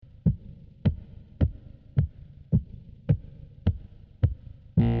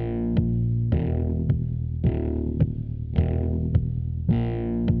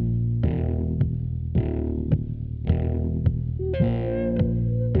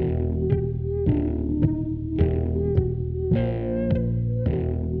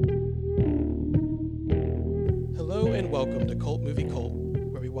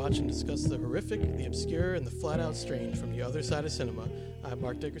watch and discuss the horrific, the obscure, and the flat-out strange from the other side of cinema. I'm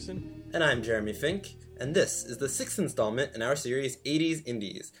Mark Dickerson. And I'm Jeremy Fink, and this is the sixth installment in our series 80s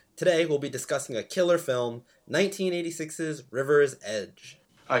Indies. Today we'll be discussing a killer film, 1986's River's Edge.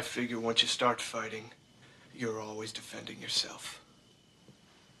 I figure once you start fighting, you're always defending yourself.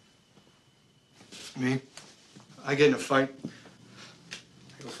 Me? I get in a fight,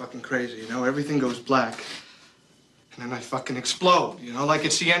 I go fucking crazy, you know? Everything goes black. And then I fucking explode, you know, like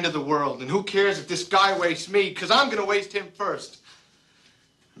it's the end of the world. And who cares if this guy wastes me, because I'm going to waste him first.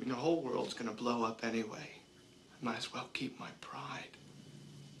 I mean, the whole world's going to blow up anyway. I might as well keep my pride.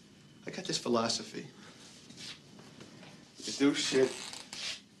 I got this philosophy. You do shit,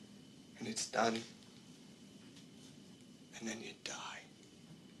 and it's done. And then you die.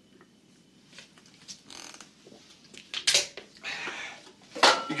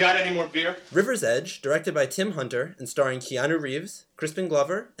 You got any more beer? River's Edge, directed by Tim Hunter and starring Keanu Reeves, Crispin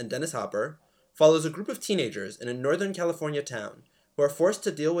Glover, and Dennis Hopper, follows a group of teenagers in a Northern California town who are forced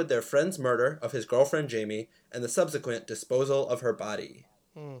to deal with their friend's murder of his girlfriend Jamie and the subsequent disposal of her body.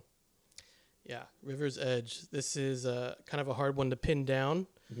 Yeah, River's Edge. This is kind of a hard one to pin down,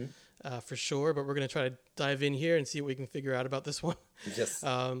 for sure, but we're going to try to dive in here and see what we can figure out about this one. Yes.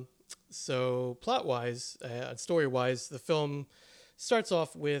 So plot-wise, story-wise, the film starts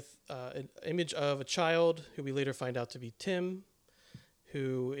off with an image of a child who we later find out to be Tim,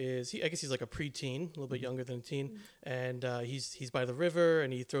 who is, I guess he's like a preteen, a little bit younger than a teen, and he's by the river,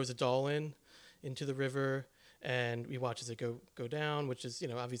 and he throws a doll into the river, and we watch as it go down, which is,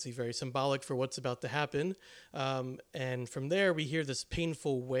 obviously very symbolic for what's about to happen. And from there, we hear this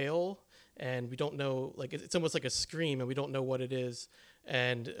painful wail, and we don't know, like, it's almost like a scream, and we don't know what it is.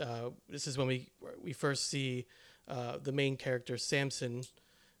 And this is when we first see the main character, Samson,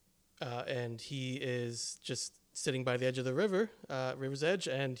 and he is just sitting by the edge of the river's edge,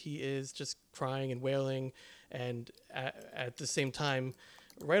 and he is just crying and wailing. And at the same time,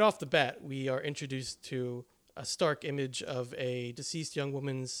 right off the bat, we are introduced to a stark image of a deceased young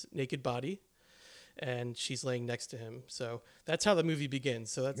woman's naked body, and she's laying next to him. So that's how the movie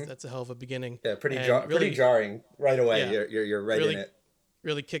begins. So that's a hell of a beginning. Yeah, pretty really jarring right away. Yeah, you're right really, in it.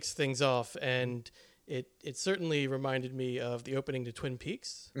 Really kicks things off, and it certainly reminded me of the opening to Twin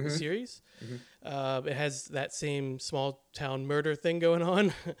Peaks series. It has that same small town murder thing going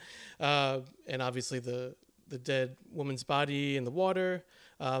on, and obviously the dead woman's body in the water.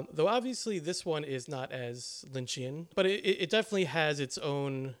 Though obviously this one is not as Lynchian, but it definitely has its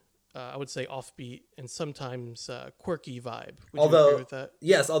own, I would say, offbeat and sometimes quirky vibe. Would you agree with that?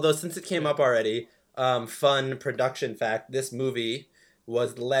 Yes, although since it came up already, fun production fact, this movie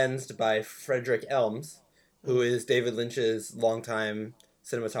was lensed by Frederick Elms, who is David Lynch's longtime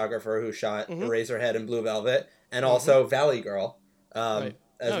cinematographer who shot Eraserhead and Blue Velvet, and also Valley Girl, as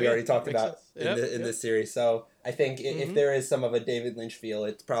we already talked about in this series. So I think if there is some of a David Lynch feel,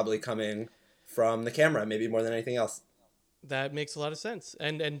 it's probably coming from the camera, maybe more than anything else. That makes a lot of sense.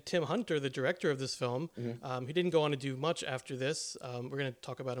 And Tim Hunter, the director of this film, he didn't go on to do much after this. We're going to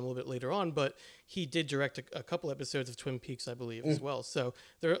talk about him a little bit later on, but he did direct a couple episodes of Twin Peaks, I believe, as well. So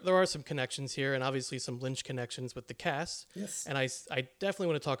there are some connections here, and obviously some Lynch connections with the cast. Yes. And I definitely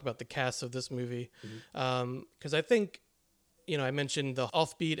want to talk about the cast of this movie, because I think, I mentioned the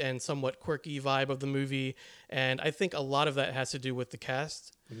offbeat and somewhat quirky vibe of the movie, and I think a lot of that has to do with the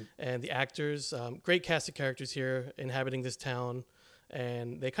cast and the actors. Great cast of characters here inhabiting this town,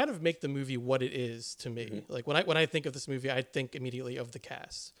 and they kind of make the movie what it is to me. Like when I think of this movie, I think immediately of the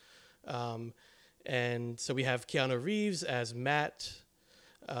cast. And so we have Keanu Reeves as Matt,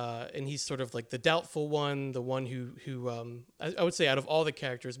 and he's sort of like the doubtful one, the one who I would say out of all the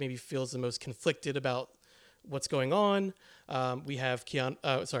characters maybe feels the most conflicted about what's going on. We have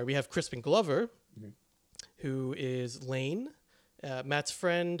Crispin Glover, who is Lane, Matt's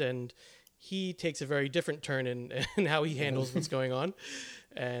friend, and he takes a very different turn in how he handles what's going on.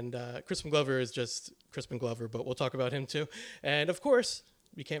 And Crispin Glover is just Crispin Glover, but we'll talk about him too. And of course,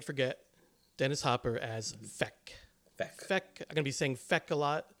 we can't forget Dennis Hopper as Feck. Feck. I'm going to be saying Feck a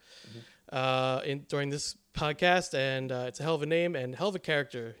lot during this podcast, and it's a hell of a name and hell of a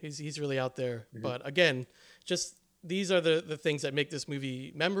character. He's really out there. But again, just these are the things that make this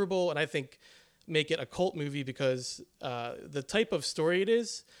movie memorable, and I think make it a cult movie because the type of story it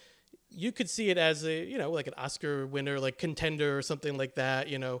is, you could see it as like an Oscar winner, like Contender or something like that.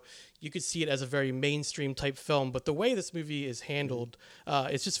 You could see it as a very mainstream type film, but the way this movie is handled,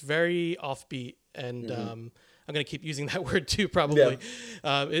 it's just very offbeat. And I'm going to keep using that word too, probably,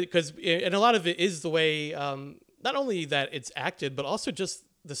 because and a lot of it is the way, not only that it's acted, but also just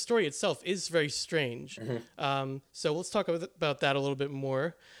the story itself is very strange. So let's talk about that a little bit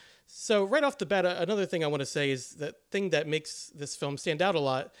more. So right off the bat, another thing I want to say is that thing that makes this film stand out a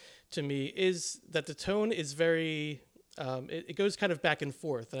lot to me is that the tone is very, it goes kind of back and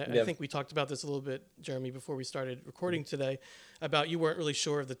forth. And I think we talked about this a little bit, Jeremy, before we started recording today, about you weren't really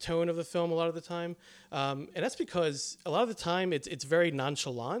sure of the tone of the film a lot of the time. And that's because a lot of the time it's very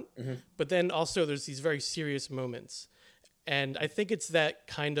nonchalant, but then also there's these very serious moments. And I think it's that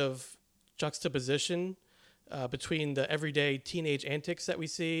kind of juxtaposition between the everyday teenage antics that we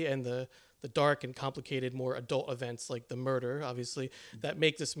see and the dark and complicated, more adult events like the murder, obviously, that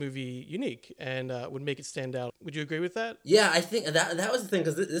make this movie unique and would make it stand out. Would you agree with that? Yeah, I think that was the thing,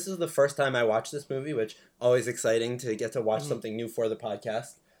 because this is the first time I watched this movie, which always exciting to get to watch something new for the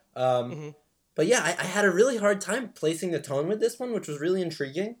podcast. But yeah, I had a really hard time placing the tone with this one, which was really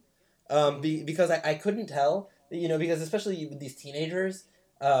intriguing, because I couldn't tell, because especially with these teenagers,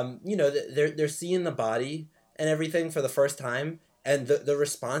 they're seeing the body and everything for the first time, and the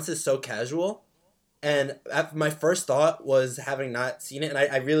response is so casual. And my first thought was, having not seen it, and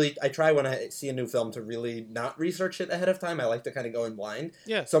I try when I see a new film to really not research it ahead of time. I like to kind of go in blind.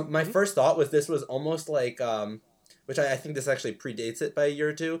 Yeah. So my first thought was this was almost like, which I think this actually predates it by a year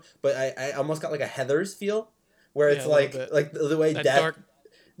or two, but I almost got like a Heathers feel, where it's like the way that death...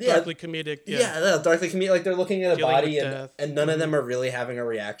 darkly comedic. Darkly comedic. Like, they're looking at a Dealing body with and none of them are really having a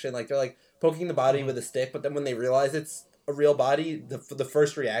reaction. Like, they're like poking the body with a stick, but then when they realize it's a real body, the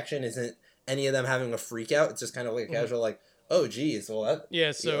first reaction isn't any of them having a freak out. It's just kind of like a casual, like, oh geez, well that...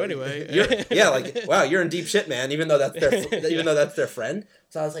 Yeah. So anyway, like, wow, you're in deep shit, man. Even though that's their friend.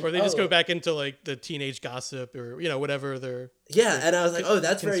 So I was like, or they just go back into like the teenage gossip or whatever they're... and I was like, oh,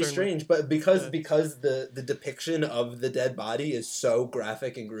 that's very strange. But because the depiction of the dead body is so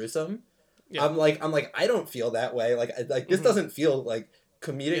graphic and gruesome, I'm like I don't feel that way. Like this doesn't feel like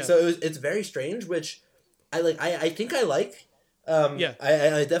comedic. Yeah. So it's very strange, which I like. I think I like.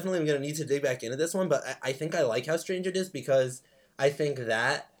 I definitely am gonna need to dig back into this one, but I think I like how strange it is, because I think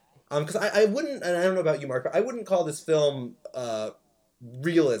that because I wouldn't, and I don't know about you, Mark, but I wouldn't call this film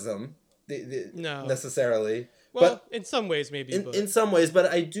realism necessarily. Well, but in some ways maybe. In some ways,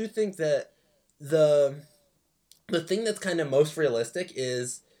 but I do think that the thing that's kind of most realistic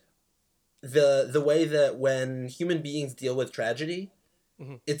is the way that when human beings deal with tragedy,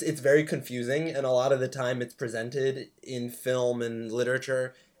 it's very confusing, and a lot of the time it's presented in film and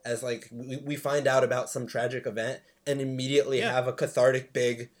literature as like we find out about some tragic event and immediately have a cathartic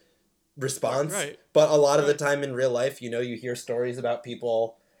big response. Right. But a lot of the time in real life, you hear stories about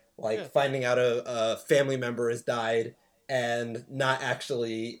people like finding out a family member has died and not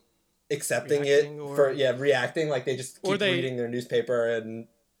actually accepting reacting, like they just keep reading their newspaper. And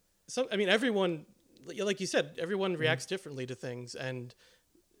everyone, like you said, everyone reacts differently to things, and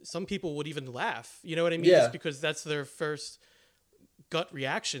some people would even laugh, you know what I mean? Just because that's their first gut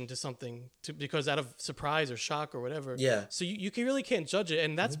reaction to something, because out of surprise or shock or whatever. Yeah. So you really can't judge it,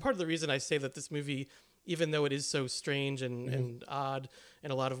 and that's part of the reason I say that this movie, even though it is so strange and odd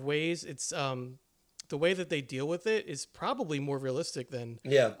in a lot of ways, it's the way that they deal with it is probably more realistic than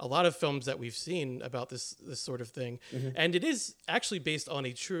a lot of films that we've seen about this sort of thing. And it is actually based on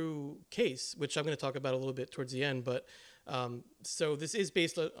a true case, which I'm going to talk about a little bit towards the end. But so this is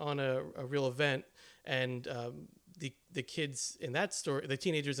based on a real event, and the kids in that story, the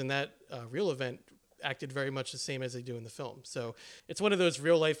teenagers in that real event, acted very much the same as they do in the film. So it's one of those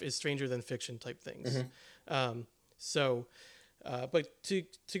real life is stranger than fiction type things. But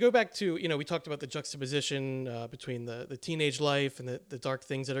to go back to, we talked about the juxtaposition between the teenage life and the dark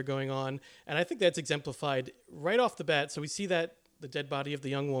things that are going on. And I think that's exemplified right off the bat. So we see that the dead body of the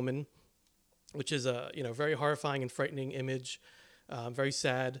young woman, which is a, very horrifying and frightening image, very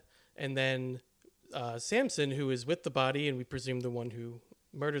sad. And then Samson, who is with the body, and we presume the one who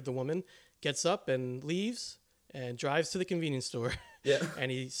murdered the woman, gets up and leaves and drives to the convenience store.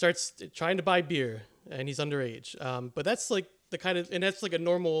 And he starts trying to buy beer, and he's underage. But that's like the kind of, and that's like a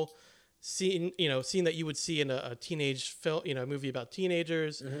normal scene, scene that you would see in a teenage film, a movie about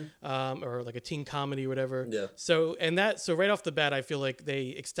teenagers, or like a teen comedy or whatever. So right off the bat, I feel like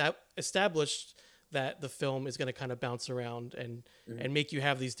they established that the film is going to kind of bounce around and make you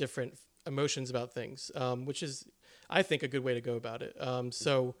have these different emotions about things, which is, I think, a good way to go about it.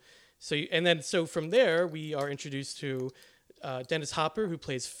 So from there, we are introduced to Dennis Hopper, who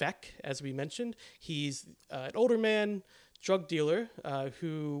plays Feck, as we mentioned. He's an older man, drug dealer,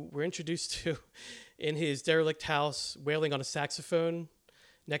 who we're introduced to in his derelict house, wailing on a saxophone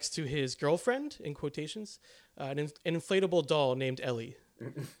next to his girlfriend, in quotations, an inflatable doll named Ellie.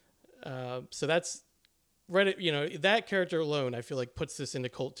 So that's Reddit, that character alone, I feel like puts this into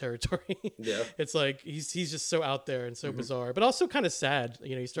cult territory. Yeah. It's like he's just so out there and so bizarre, but also kind of sad.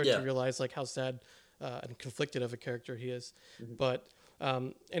 You start to Yeah. realize like how sad and conflicted of a character he is. But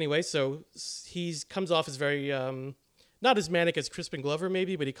anyway, so he comes off as very not as manic as Crispin Glover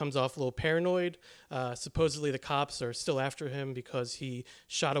maybe, but he comes off a little paranoid. Supposedly the cops are still after him because he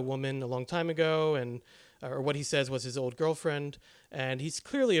shot a woman a long time ago, and or what he says was his old girlfriend, and he's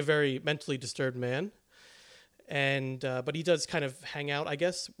clearly a very mentally disturbed man. And but he does kind of hang out, I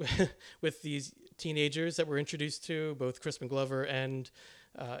guess, with these teenagers that we're introduced to, both Crispin Glover and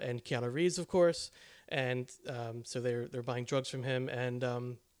Keanu Reeves, of course. And so they're buying drugs from him. And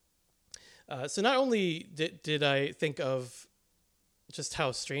so not only did I think of just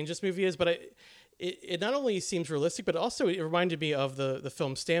how strange this movie is, but it not only seems realistic, but also it reminded me of the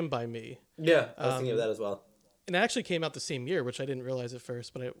film Stand By Me. Yeah, I was thinking of that as well. And it actually came out the same year, which I didn't realize at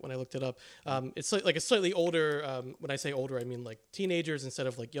first, but when I looked it up, it's like a slightly older. When I say older, I mean like teenagers instead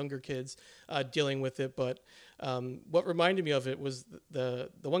of like younger kids dealing with it. But what reminded me of it was the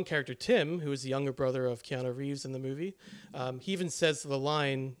one character, Tim, who is the younger brother of Keanu Reeves in the movie. He even says the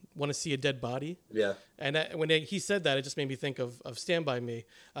line, "Want to see a dead body?" Yeah. And when he said that, it just made me think of Stand By Me.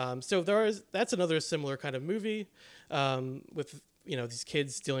 So that's another similar kind of movie with these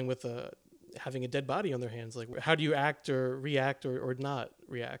kids dealing with having a dead body on their hands. Like, how do you act or react or not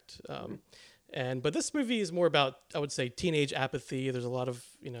react? But this movie is more about, I would say, teenage apathy. There's a lot of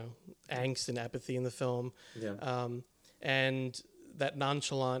angst and apathy in the film. Yeah. And that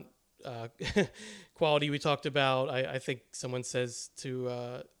nonchalant quality we talked about. I think someone says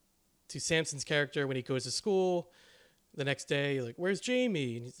to Samson's character when he goes to school the next day, like, "Where's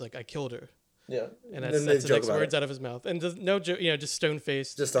Jamie?" And he's like, "I killed her." Yeah. And that's the next words out of his mouth. And no joke, just stone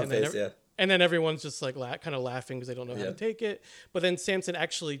faced. Just stone faced, yeah. And then everyone's just like kind of laughing because they don't know how to take it. But then Samson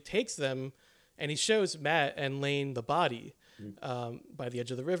actually takes them, and he shows Matt and Lane the body by the edge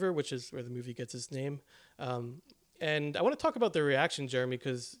of the river, which is where the movie gets its name. And I want to talk about the reaction, Jeremy,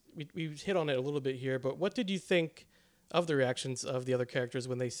 because we hit on it a little bit here. But what did you think of the reactions of the other characters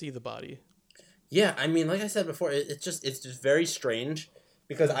when they see the body? Yeah, I mean, like I said before, it's just very strange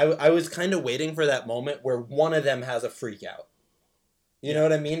because I was kind of waiting for that moment where one of them has a freak out. You know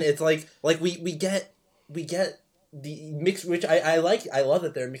what I mean? It's like we get the mixed, which I like. I love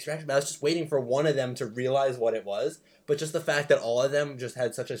that they're mixed reaction, but I was just waiting for one of them to realize what it was. But just the fact that all of them just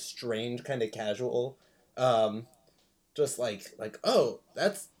had such a strange kind of casual, just like oh,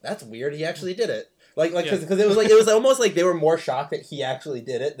 that's weird. He actually did it. Because it was almost like they were more shocked that he actually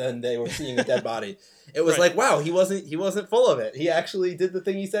did it than they were seeing a dead body. It was like, wow, he wasn't full of it. He actually did the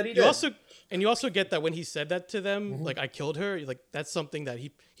thing he said he did. You also get that when he said that to them, like, "I killed her," like, that's something that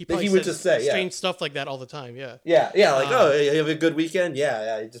he probably would just say, strange stuff like that all the time. Yeah. Yeah. Oh, you have a good weekend.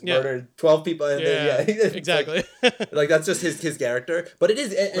 Yeah. He just murdered 12 people. And exactly. like that's just his character. But it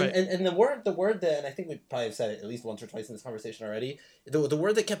is, and the word that, and I think we probably have said it at least once or twice in this conversation already. The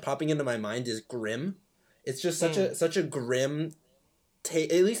word that kept popping into my mind is grim. It's just such a grim.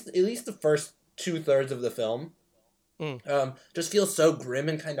 At least the first 2/3 of the film. Just feels so grim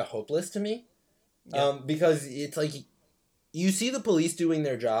and kind of hopeless to me. Because it's like you see the police doing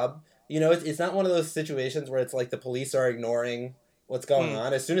their job. It's not one of those situations where it's like the police are ignoring what's going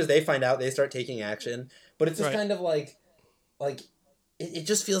on. As soon as they find out, they start taking action. But it's just kind of like it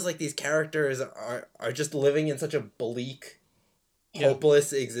just feels like these characters are just living in such a bleak,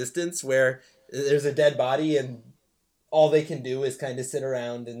 hopeless existence where there's a dead body and all they can do is kind of sit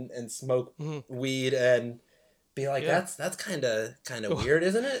around and smoke weed and be like, that's kind of weird,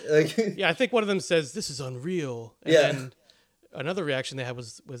 isn't it? Like, yeah, I think one of them says, "This is unreal." And then another reaction they had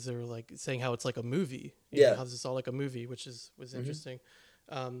was they were like saying how it's like a movie. How this is all like a movie, which was interesting.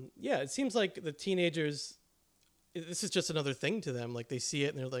 It seems like the teenagers, this is just another thing to them. Like, they see it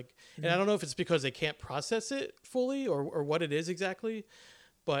and they're like, and I don't know if it's because they can't process it fully or what it is exactly,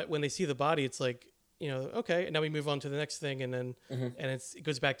 but when they see the body, it's like, okay, and now we move on to the next thing, and then and it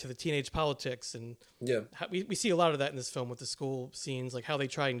goes back to the teenage politics, and we see a lot of that in this film with the school scenes, like how they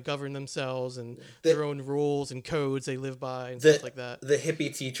try and govern themselves and their own rules and codes they live by and stuff like that. The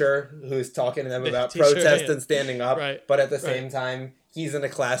hippie teacher who's talking to them about protest and standing up, but at the same time he's in a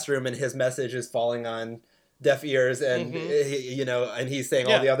classroom and his message is falling on deaf ears, and and he's saying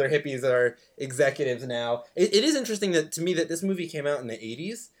all the other hippies are executives now. It is interesting to me that this movie came out in the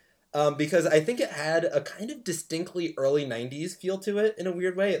 80s. Because I think it had a kind of distinctly early 90s feel to it in a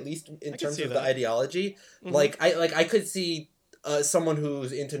weird way, at least in terms of the ideology. I could see someone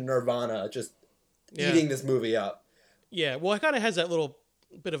who's into Nirvana just eating this movie up. Yeah, well, it kind of has that little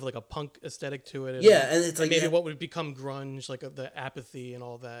bit of like a punk aesthetic to it. Yeah, and it's like maybe what would become grunge, like the apathy and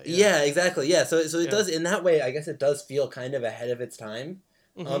all that. Yeah, exactly. Yeah, so it does in that way. I guess it does feel kind of ahead of its time,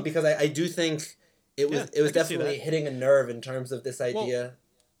 because I do think it was definitely hitting a nerve in terms of this idea. Well,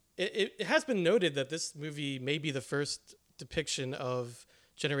 it has been noted that this movie may be the first depiction of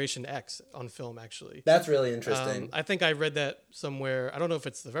Generation X on film, actually. That's really interesting. I think I read that somewhere. I don't know if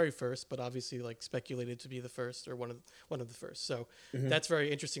it's the very first, but obviously like speculated to be the first or one of the first. So that's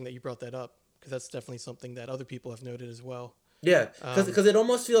very interesting that you brought that up, because that's definitely something that other people have noted as well. Yeah, because it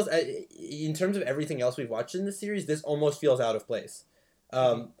almost feels, in terms of everything else we've watched in this series, this almost feels out of place,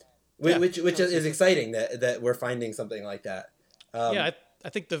 which is exciting that we're finding something like that. I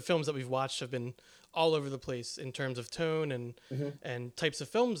think the films that we've watched have been all over the place in terms of tone and types of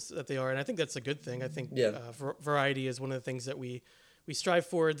films that they are, and I think that's a good thing. I think variety is one of the things that we strive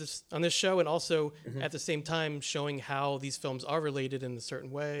for on this show, and also at the same time showing how these films are related in a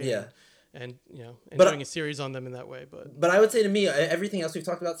certain way. Yeah. And doing a series on them in that way. But I would say, to me, everything else we've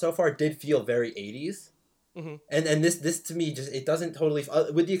talked about so far did feel very 80s. And this to me, just, it doesn't totally,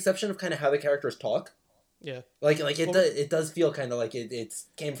 with the exception of kind of how the characters talk. Yeah. It does feel kind of like it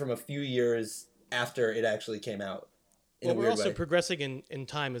came from a few years after it actually came out. Well, we're also progressing in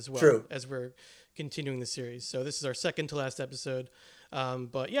time as well. True. As we're continuing the series. So this is our second to last episode.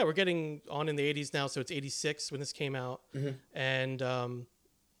 But yeah, we're getting on in the 80s now. So it's 86 when this came out. And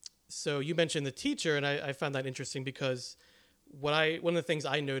so you mentioned the teacher, and I found that interesting because one of the things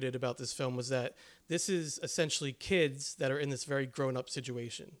I noted about this film was that this is essentially kids that are in this very grown-up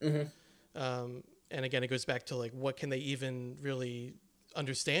situation. And again, it goes back to like, what can they even really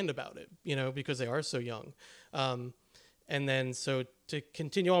understand about it, because they are so young. And then so to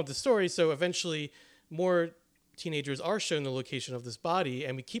continue on with the story, so eventually more teenagers are shown the location of this body,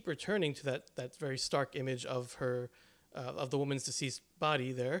 and we keep returning to that very stark image of her, of the woman's deceased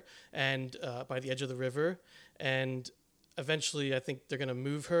body there, and by the edge of the river. And eventually I think they're going to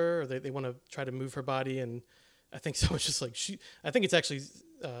move her, or they want to try to move her body. And I think someone's just like, I think it's actually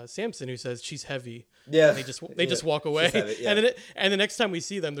Samson who says she's heavy. Yeah. And they just walk away. Heavy, yeah. And the next time we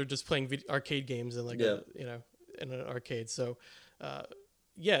see them, they're just playing arcade games in in an arcade. So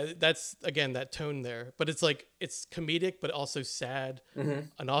that's again that tone there. But it's like, it's comedic but also sad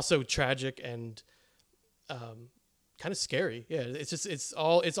and also tragic and kind of scary. Yeah, it's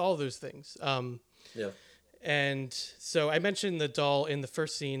all of those things. And so I mentioned the doll in the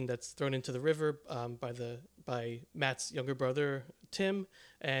first scene that's thrown into the river by Matt's younger brother Tim,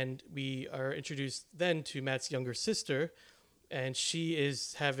 and we are introduced then to Matt's younger sister, and she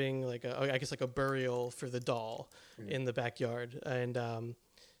is having like a burial for the doll in the backyard, and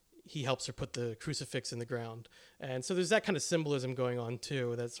he helps her put the crucifix in the ground. And so there's that kind of symbolism going on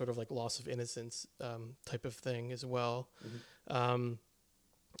too, that sort of like loss of innocence type of thing as well.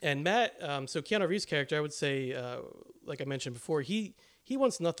 And Matt, so Keanu Reeves' character, I would say, like I mentioned before, he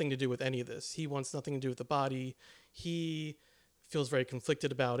wants nothing to do with any of this. He wants nothing to do with the body. He feels very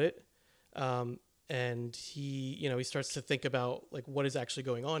conflicted about it. And he starts to think about like what is actually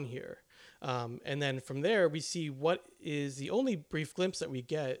going on here. And then from there, we see what is the only brief glimpse that we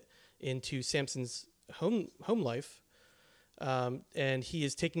get into Samson's home life. And he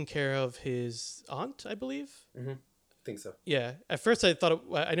is taking care of his aunt, I believe. I think so. Yeah. At first I thought,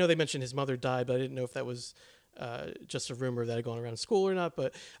 I know they mentioned his mother died, but I didn't know if that was just a rumor that had gone around school or not.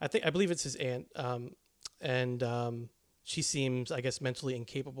 But I believe it's his aunt. And she seems, I guess, mentally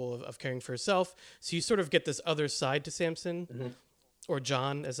incapable of caring for herself. So you sort of get this other side to Samson, or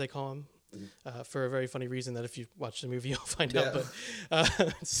John, as they call him, for a very funny reason that if you watch the movie, you'll find out.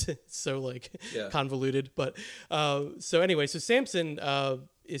 But it's so like convoluted. But so anyway, so Samson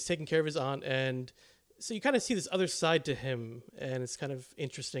is taking care of his aunt, and so you kind of see this other side to him, and it's kind of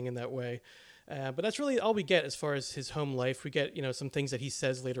interesting in that way. But that's really all we get as far as his home life. We get, some things that he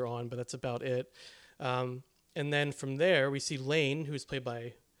says later on, but that's about it. And then from there, we see Lane, who is played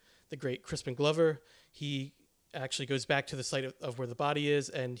by the great Crispin Glover. He actually goes back to the site of where the body is,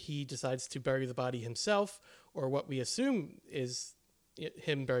 and he decides to bury the body himself, or what we assume is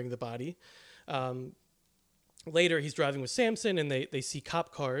him burying the body. Later, he's driving with Samson, and they see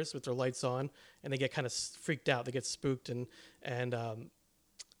cop cars with their lights on, and they get kind of freaked out. They get spooked, and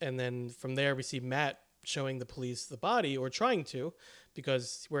then from there, we see Matt showing the police the body, or trying to,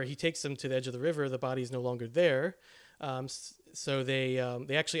 because where he takes them to the edge of the river, the body is no longer there. So they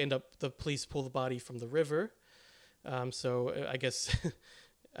actually end up, the police pull the body from the river. So I guess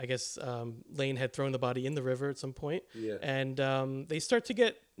Lane had thrown the body in the river at some point. Yeah. And they start to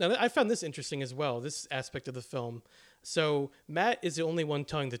get, now I found this interesting as well, this aspect of the film. So Matt is the only one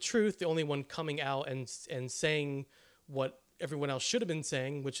telling the truth, the only one coming out and saying what everyone else should have been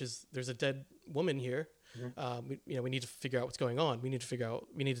saying, which is there's a dead woman here. We need to figure out what's going on. We need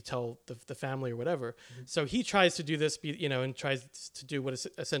to tell the family or whatever. So he tries to do this, and tries to do what is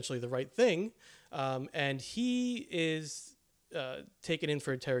essentially the right thing. And he is taken in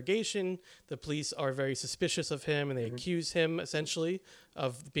for interrogation. The police are very suspicious of him, and they accuse him essentially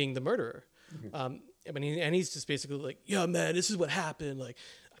of being the murderer. And he's just basically like, yeah, man, this is what happened. Like,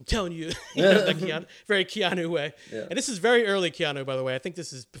 I'm telling you, very Keanu way. Yeah. And this is very early Keanu, by the way. I think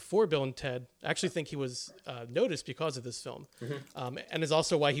this is before Bill and Ted. I actually think he was noticed because of this film. And is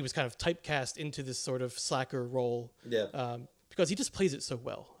also why he was kind of typecast into this sort of slacker role. Yeah. Because he just plays it so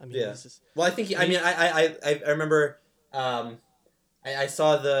well. I mean, well, I think I remember I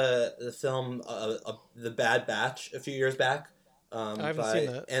saw the film The Bad Batch a few years back. I haven't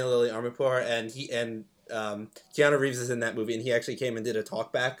seen that. Anna Lily Armapour, and Keanu Reeves is in that movie, and he actually came and did a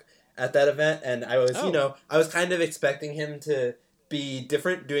talk back at that event, and I was I was kind of expecting him to be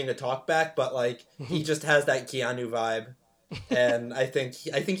different doing a talk back, but like he just has that Keanu vibe, and I think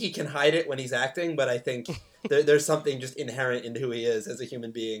he can hide it when he's acting, but I think there's something just inherent in who he is as a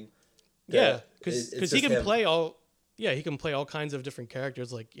human being. Yeah, because he can play all. Yeah, he can play all kinds of different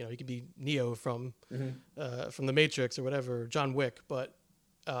characters. Like, he could be Neo from The Matrix or whatever, John Wick. But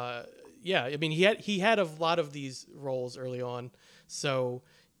I mean, he had a lot of these roles early on, so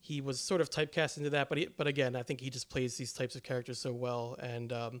he was sort of typecast into that. But again, I think he just plays these types of characters so well.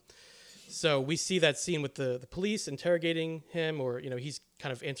 And so we see that scene with the police interrogating him, or he's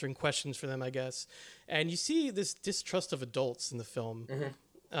kind of answering questions for them, I guess. And you see this distrust of adults in the film.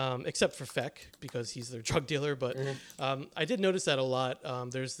 Except for Feck, because he's their drug dealer. But I did notice that a lot.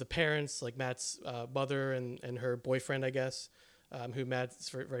 There's the parents, like Matt's mother and her boyfriend, I guess, who Matt's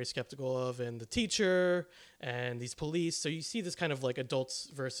very skeptical of, and the teacher and these police. So you see this kind of like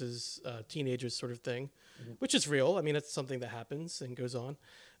adults versus teenagers sort of thing, which is real. I mean, it's something that happens and goes on.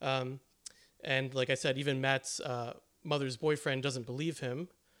 And like I said, even Matt's mother's boyfriend doesn't believe him,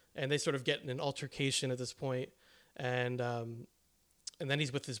 and they sort of get in an altercation at this point. And then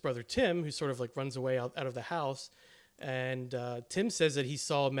he's with his brother Tim, who sort of like runs away out of the house. And Tim says that he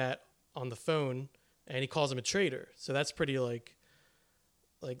saw Matt on the phone, and he calls him a traitor. So that's pretty like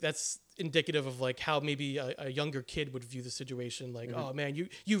that's indicative of like how maybe a younger kid would view the situation. Like, oh man,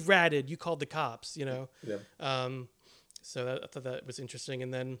 you ratted, you called the cops, Yeah. So I thought that was interesting.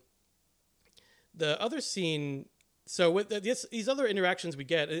 And then the other scene. So with these other interactions we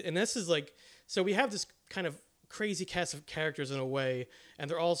get, and this is like, so we have this kind of crazy cast of characters in a way, and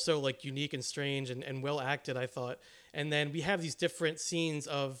they're all so like unique and strange and well acted, I thought. And then we have these different scenes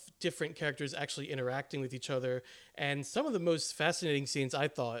of different characters actually interacting with each other, and some of the most fascinating scenes, I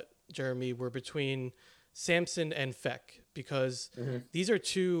thought, Jeremy, were between Samson and Feck, because these are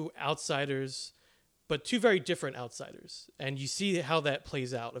two outsiders, but two very different outsiders, and you see how that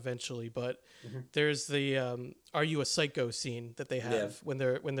plays out eventually. But there's the "Are you a psycho?" scene that they have when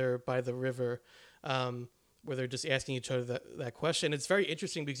they're by the river, where they're just asking each other that question. It's very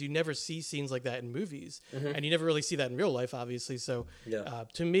interesting because you never see scenes like that in movies, and you never really see that in real life, obviously. So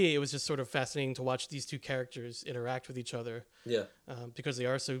to me, it was just sort of fascinating to watch these two characters interact with each other. Yeah. Because they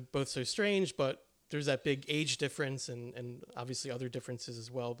are both so strange, but there's that big age difference and obviously other differences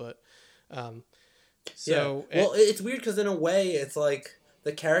as well. But well, it's weird because in a way, it's like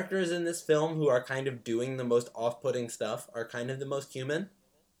the characters in this film who are kind of doing the most off-putting stuff are kind of the most human.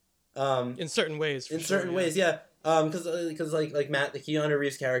 In certain ways, because like Matt, the Keanu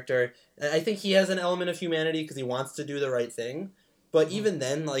Reeves character, I think he has an element of humanity because he wants to do the right thing, but even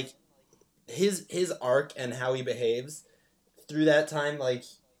then, like his arc and how he behaves through that time, like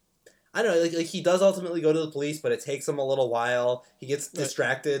I don't know, like he does ultimately go to the police, but it takes him a little while. He gets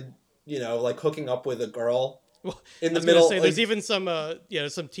distracted, like hooking up with a girl. Well, in the middle, there's even some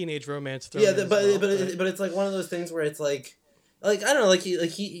teenage romance. But it's like one of those things where it's like I don't know,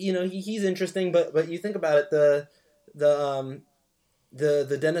 he's interesting, but you think about it, the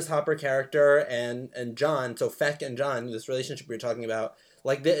Dennis Hopper character and John, so Feck and John, this relationship we were talking about,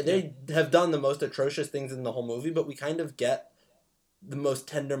 like they have done the most atrocious things in the whole movie, but we kind of get the most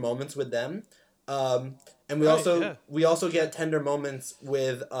tender moments with them, and we also get tender moments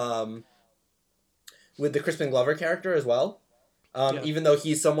with the Crispin Glover character as well, even though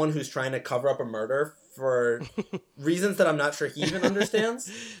he's someone who's trying to cover up a murder for reasons that I'm not sure he even understands.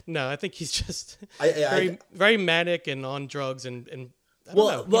 No, I think he's just very manic and on drugs and I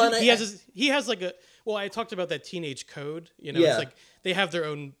don't know. He has like a, well, I talked about that teenage code, it's like they have their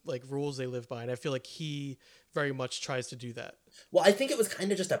own like rules they live by, and I feel like he very much tries to do that. Well, I think it was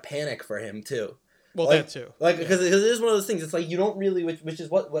kind of just a panic for him too. Well, that too. Like, because it is one of those things, it's like you don't really, which is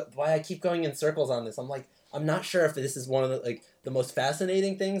why I keep going in circles on this. I'm like, I'm not sure if this is one of the like the most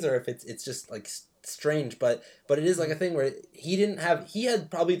fascinating things or if it's just like strange, but it is like a thing where he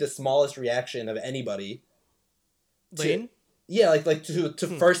had probably the smallest reaction of anybody. Lane? Yeah, like to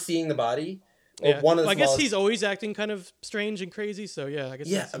first seeing the body. Or Yeah. one of the I guess smallest... he's always acting kind of strange and crazy, so yeah, I guess.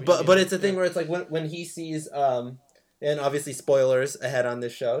 Yeah, that's but it's a thing where it's like when he sees and obviously spoilers ahead on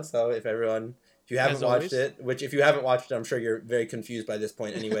this show, so if you haven't watched it, which if you haven't watched it, I'm sure you're very confused by this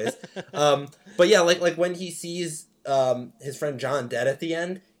point anyways. But yeah, like when he sees his friend John dead at the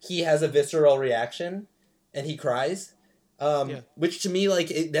end, he has a visceral reaction and he cries. Which to me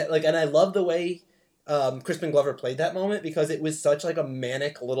and I love the way Crispin Glover played that moment because it was such like a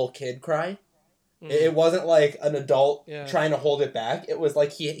manic little kid cry. It wasn't like an adult trying to hold it back. It was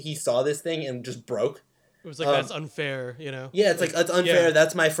like he saw this thing and just broke. It was like that's unfair, you know. Yeah, it's like that's unfair. Yeah.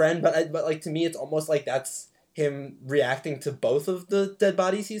 That's my friend, but like to me, it's almost like that's him reacting to both of the dead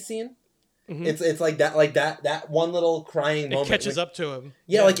bodies he's seen. Mm-hmm. It's like that one little crying moment. It catches up to him.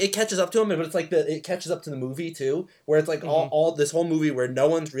 Yeah, like it catches up to him, but it's like it catches up to the movie too, where it's like all this whole movie where no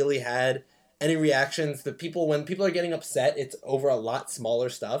one's really had any reactions. When people are getting upset, it's over a lot smaller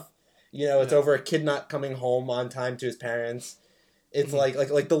stuff. You know, it's over a kid not coming home on time to his parents. It's like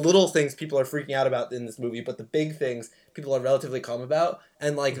the little things people are freaking out about in this movie, but the big things people are relatively calm about.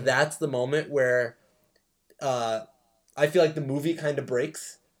 And like that's the moment where I feel like the movie kind of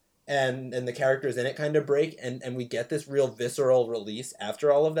breaks and the characters in it kind of break and we get this real visceral release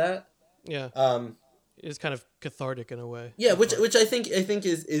after all of that. Yeah. It's kind of cathartic in a way. Yeah, which I think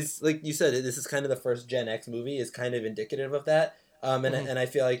is like you said, this is kind of the first Gen X movie is kind of indicative of that. And I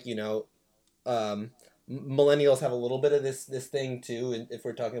feel like, you know, millennials have a little bit of this thing too, if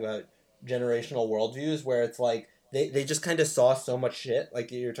we're talking about generational worldviews, where it's like they just kind of saw so much shit.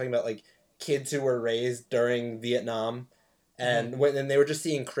 Like you're talking about like kids who were raised during Vietnam, and when they were just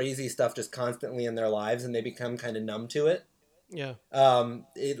seeing crazy stuff just constantly in their lives, and they become kind of numb to it. Yeah.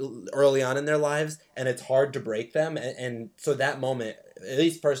 Early on in their lives, and it's hard to break them, and so that moment, at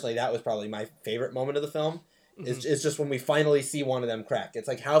least personally, that was probably my favorite moment of the film. It's just when we finally see one of them crack. It's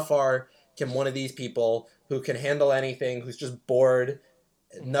like, how far can one of these people who can handle anything, who's just bored,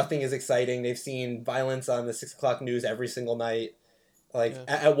 nothing is exciting, they've seen violence on the 6 o'clock news every single night, like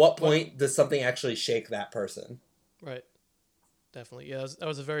at what point does something actually shake that person? Right. Definitely. Yeah, that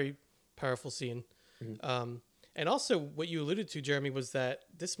was a very powerful scene. And also what you alluded to, Jeremy, was that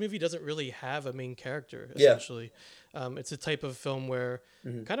this movie doesn't really have a main character, essentially. It's a type of film where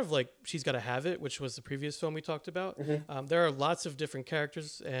kind of like She's Gotta Have It, which was the previous film we talked about. There are lots of different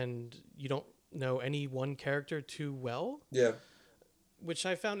characters and you don't know any one character too well. Yeah. Which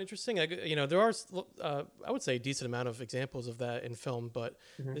I found interesting. There are, I would say, a decent amount of examples of that in film, but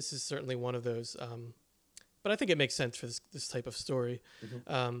this is certainly one of those. But I think it makes sense for this type of story,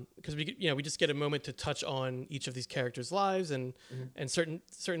 because we just get a moment to touch on each of these characters' lives, and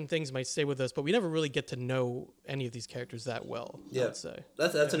certain things might stay with us, but we never really get to know any of these characters that well. Yeah, I would say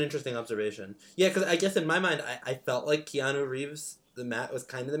that's an interesting observation. Yeah, because I guess in my mind, I felt like Keanu Reeves, the Matt, was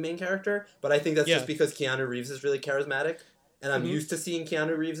kind of the main character, but I think that's just because Keanu Reeves is really charismatic, and I'm used to seeing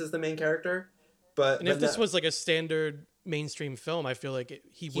Keanu Reeves as the main character. But if this was like a standard mainstream film, I feel like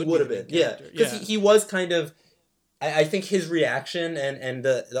he would have been. Because he was kind of, I think his reaction and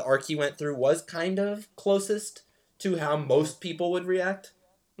the arc he went through was kind of closest to how most people would react.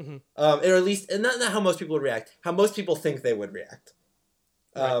 Or at least, and not how most people would react, how most people think they would react.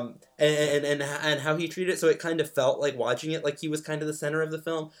 Right. And how he treated it, so it kind of felt like watching it like he was kind of the center of the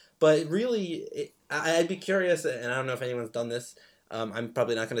film. But really, I'd be curious, and I don't know if anyone's done this. I'm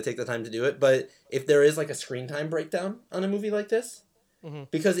probably not going to take the time to do it, but if there is like a screen time breakdown on a movie like this,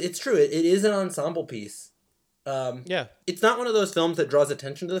 because it's true, it is an ensemble piece. It's not one of those films that draws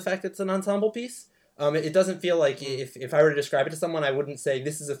attention to the fact that it's an ensemble piece. It doesn't feel like if I were to describe it to someone, I wouldn't say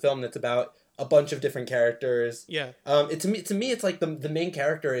this is a film that's about a bunch of different characters. Yeah. To me, it's like the main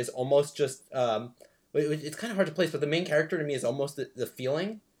character is almost just it's kind of hard to place, but the main character to me is almost the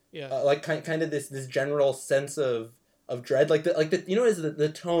feeling. Yeah. Like kind of this general sense of dread, like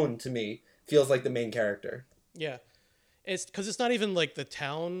the tone to me feels like the main character. Yeah, it's because it's not even like the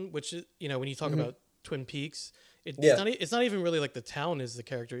town, which is, when you talk about Twin Peaks, it's not even really like the town is the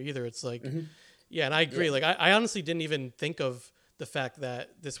character either. It's like, and I agree. Like I honestly didn't even think of the fact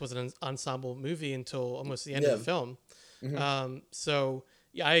that this was an ensemble movie until almost the end of the film. So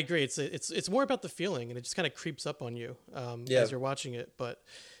yeah, I agree. It's more about the feeling, and it just kind of creeps up on you as you're watching it. But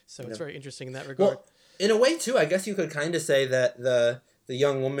so it's very interesting in that regard. Well, in a way, too, I guess you could kind of say that the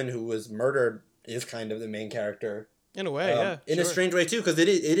young woman who was murdered is kind of the main character. In a way, in a strange way, too, because it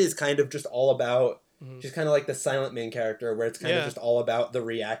is kind of just all about... She's kind of like the silent main character, where it's kind of just all about the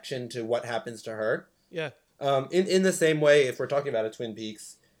reaction to what happens to her. Yeah. In the same way, if we're talking about a Twin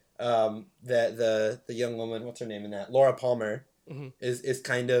Peaks, that the young woman, what's her name in that, Laura Palmer, is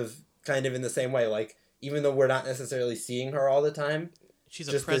kind of in the same way. Like, even though we're not necessarily seeing her all the time, she's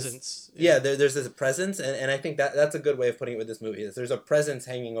a presence. There's this presence, and I think that's a good way of putting it with this movie. Is there's a presence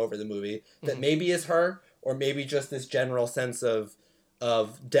hanging over the movie that maybe is her, or maybe just this general sense of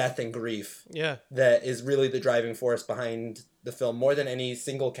death and grief. Yeah. That is really the driving force behind the film, more than any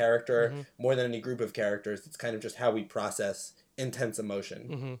single character, more than any group of characters. It's kind of just how we process intense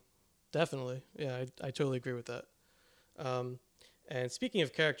emotion. Definitely. Yeah, I totally agree with that. And speaking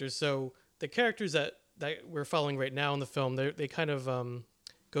of characters, so the characters that we're following right now in the film, they kind of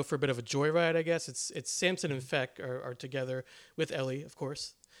go for a bit of a joyride, I guess. It's Samson and Feck are together with Ellie, of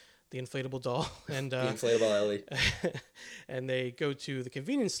course, the inflatable doll, and The inflatable Ellie. and they go to the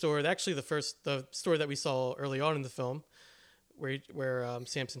convenience store. Actually, the store that we saw early on in the film, where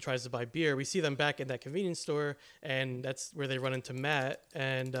Samson tries to buy beer. We see them back in that convenience store, and that's where they run into Matt.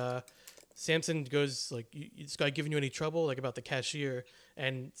 And Samson goes like, "This guy giving you any trouble?" Like, about the cashier.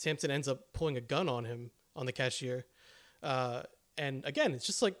 And Samson ends up pulling a gun on him, on the cashier. And again, it's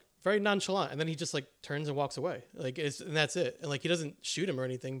just like very nonchalant. And then he just like turns and walks away. Like, and that's it. And like, he doesn't shoot him or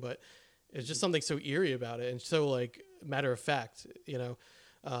anything, but it's just something so eerie about it, and so like matter of fact, you know.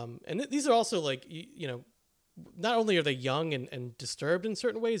 And these are also like, you know, not only are they young and disturbed in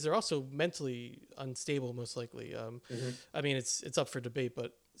certain ways, they're also mentally unstable, most likely. I mean, it's up for debate,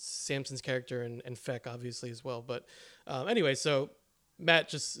 but Samson's character and Feck obviously as well. But anyway, so Matt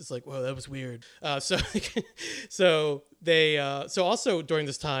just is like, "Whoa, that was weird." So also during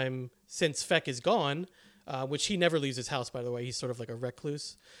this time, since Feck is gone, which he never leaves his house, by the way, he's sort of like a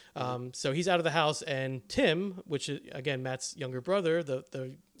recluse. So he's out of the house, and Tim, which is again Matt's younger brother,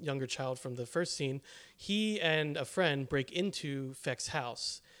 the younger child from the first scene, he and a friend break into Feck's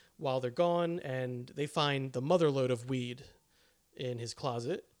house while they're gone, and they find the motherload of weed in his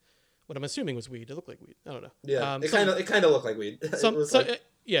closet. What I'm assuming was weed. It looked like weed. I don't know. Yeah, it kind of looked like weed.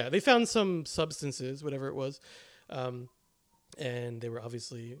 Yeah, they found some substances, whatever it was, and they were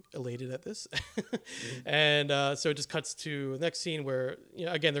obviously elated at this. And so it just cuts to the next scene where, you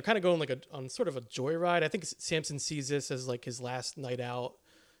know, again, they're kind of going like on sort of a joyride. I think Samson sees this as like his last night out,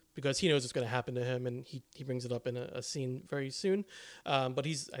 because he knows what's going to happen to him, and he brings it up in a scene very soon. But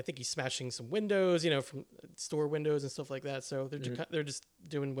I think he's smashing some windows, you know, from store windows and stuff like that. So they're just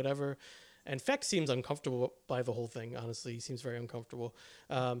doing whatever. And Feck seems uncomfortable by the whole thing. Honestly, he seems very uncomfortable.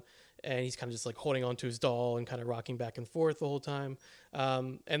 And he's kind of just like holding onto his doll and kind of rocking back and forth the whole time.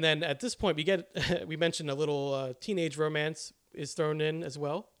 And then at this point, we mentioned a little teenage romance is thrown in as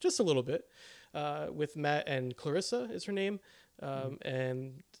well, just a little bit, with Matt and Clarissa is her name.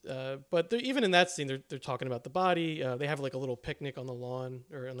 But even in that scene, they're talking about the body. They have like a little picnic on the lawn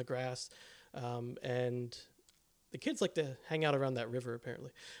or on the grass, and the kids like to hang out around that river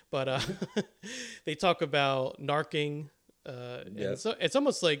apparently. But they talk about narking. And so it's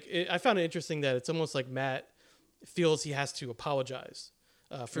almost like I found it interesting that it's almost like Matt feels he has to apologize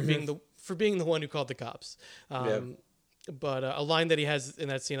for being the one who called the cops. But a line that he has in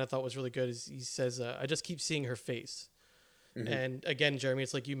that scene I thought was really good is he says, "I just keep seeing her face." And again, Jeremy,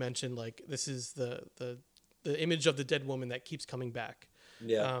 it's like you mentioned, like this is the image of the dead woman that keeps coming back.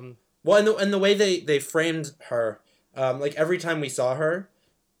 Yeah. Well, and the way they framed her, like every time we saw her,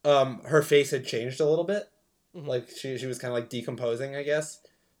 her face had changed a little bit. Like she was kind of like decomposing, I guess.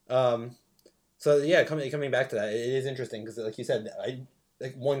 So yeah, coming back to that, it is interesting because, like you said,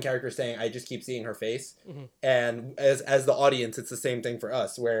 like one character saying, "I just keep seeing her face," and as the audience, it's the same thing for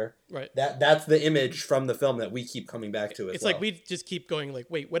us, where that's the image from the film that we keep coming back to. It's like we just keep going, like,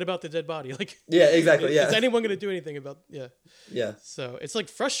 wait, what about the dead body? Like, yeah, exactly. Yeah, is anyone going to do anything about? Yeah. So it's like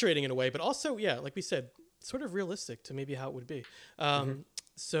frustrating in a way, but also, yeah, like we said, sort of realistic to maybe how it would be.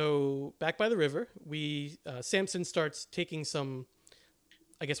 So back by the river, Samson starts taking some,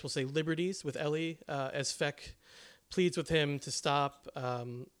 I guess we'll say, liberties with Ellie, as Feck pleads with him to stop.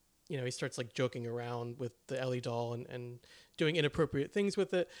 You know, he starts like joking around with the Ellie doll and doing inappropriate things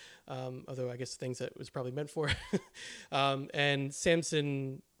with it. Although I guess things that it was probably meant for. And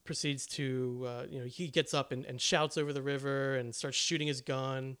Samson proceeds to, he gets up and shouts over the river and starts shooting his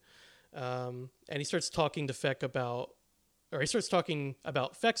gun. And he starts talking to Feck about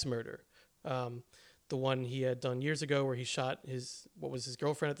Feck's murder. The one he had done years ago where he shot his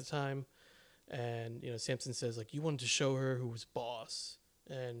girlfriend at the time. And, Samson says, like, you wanted to show her who was boss.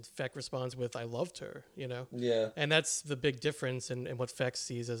 And Feck responds with, I loved her, Yeah. And that's the big difference and what Feck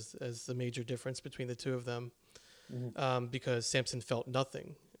sees as the major difference between the two of them. Because Samson felt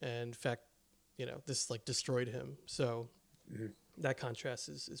nothing. And Feck, this like destroyed him. So that contrast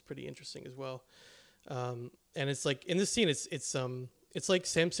is pretty interesting as well. and it's like in this scene, it's like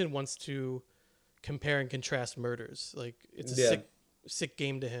Samson wants to compare and contrast murders. Like it's a sick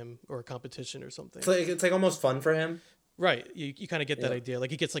game to him, or a competition or something. It's like almost fun for him. Right. You kind of get that idea.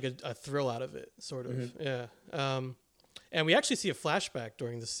 Like he gets like a thrill out of it, sort of. Mm-hmm. Yeah. And we actually see a flashback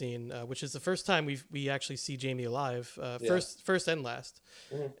during the scene, which is the first time we actually see Jamie alive, first and last.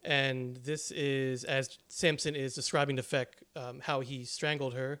 Mm-hmm. And this is as Samson is describing to Feck how he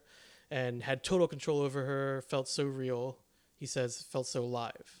strangled her and had total control over her, felt so real. He says felt so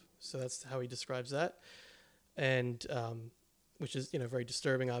alive. So that's how he describes that. And which is, very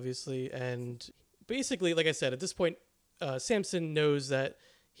disturbing, obviously. And basically, like I said, at this point, Samson knows that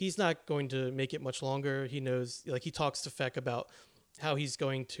he's not going to make it much longer. He knows, like, he talks to Feck about how he's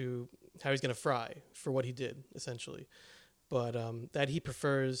going to fry for what he did, essentially. But that he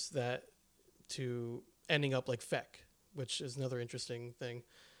prefers that to ending up like Feck, which is another interesting thing.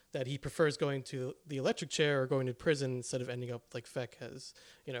 That he prefers going to the electric chair or going to prison instead of ending up like Feck has,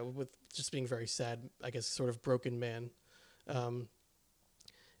 with just being very sad, I guess, sort of broken man. And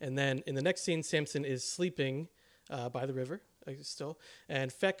then in the next scene, Samson is sleeping by the river still,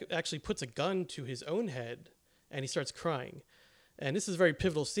 and Feck actually puts a gun to his own head, and he starts crying. And this is a very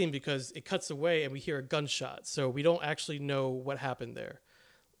pivotal scene because it cuts away and we hear a gunshot, so we don't actually know what happened there.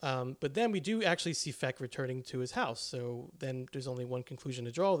 But then we do actually see Feck returning to his house, so then there's only one conclusion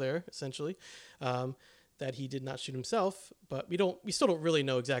to draw there, essentially, that he did not shoot himself, but we still don't really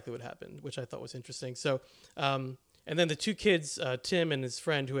know exactly what happened, which I thought was interesting. So, and then the two kids, Tim and his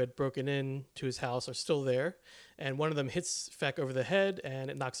friend who had broken in to his house, are still there. And one of them hits Feck over the head and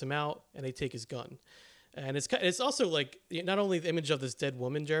it knocks him out, and they take his gun. And it's also like not only the image of this dead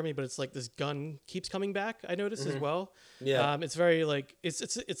woman, Jeremy, but it's like this gun keeps coming back. I noticed as well. Yeah. It's very like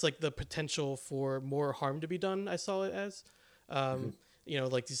it's like the potential for more harm to be done. I saw it as,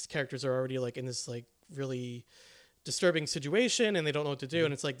 like these characters are already like in this like really disturbing situation and they don't know what to do.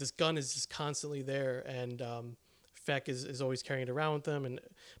 And it's like this gun is just constantly there. And Feck is always carrying it around with them.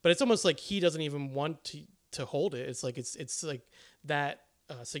 But it's almost like he doesn't even want to hold it. It's like it's like that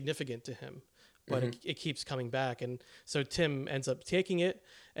significant to him. But it keeps coming back. And so Tim ends up taking it,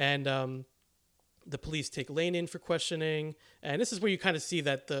 and the police take Lane in for questioning. And this is where you kind of see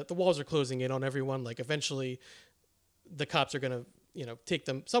that the walls are closing in on everyone. Like eventually the cops are going to, take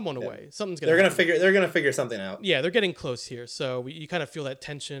someone away. Something's going to They're going to figure something out. Yeah, they're getting close here. So you kind of feel that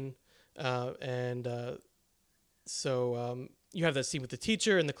tension. So you have that scene with the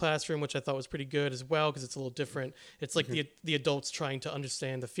teacher in the classroom, which I thought was pretty good as well, because it's a little different. It's like the adults trying to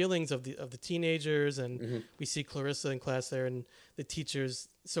understand the feelings of the teenagers, and we see Clarissa in class there, and the teacher's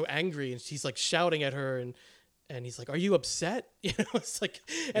so angry, and she's like shouting at her, and he's like, "Are you upset?" It's like,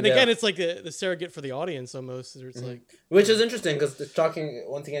 and again, it's like the surrogate for the audience almost. It's like, which is interesting because talking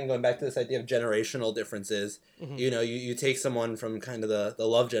once again going back to this idea of generational differences. You take someone from kind of the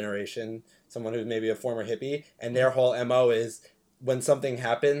love generation, someone who's maybe a former hippie, and their whole MO is when something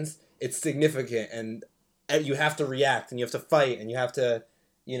happens, it's significant, and you have to react, and you have to fight, and you have to,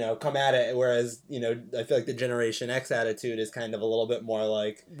 come at it. Whereas, I feel like the Generation X attitude is kind of a little bit more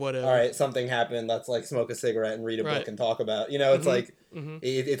like, whatever. All right, something happened. Let's like smoke a cigarette and read a book and talk about. It's like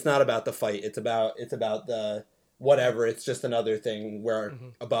it's not about the fight. It's about the whatever. It's just another thing. We're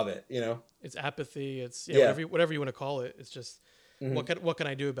above it. It's apathy. It's Yeah. whatever you want to call it. It's just what can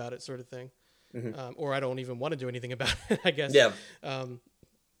I do about it, sort of thing. Or I don't even want to do anything about it, I guess. Yeah.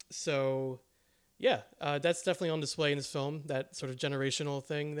 So, yeah, that's definitely on display in this film, that sort of generational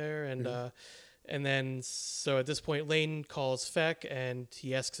thing there. And then, so at this point, Lane calls Feck, and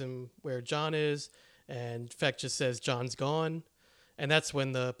he asks him where John is, and Feck just says, John's gone. And that's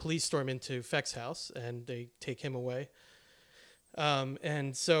when the police storm into Feck's house, and they take him away.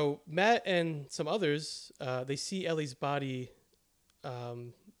 And so Matt and some others, they see Ellie's body,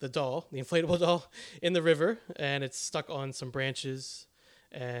 the inflatable doll, in the river, and it's stuck on some branches,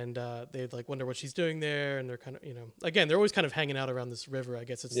 and they like wonder what she's doing there, and they're kind of, again, they're always kind of hanging out around this river. I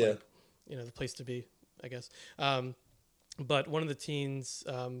guess it's like, the place to be, I guess. But one of the teens,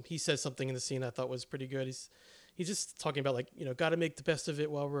 he says something in the scene I thought was pretty good. He's just talking about like, got to make the best of it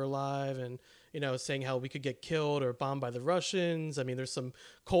while we're alive, and saying how we could get killed or bombed by the Russians. I mean, there's some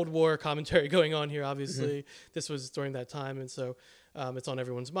Cold War commentary going on here, obviously. This was during that time, and so it's on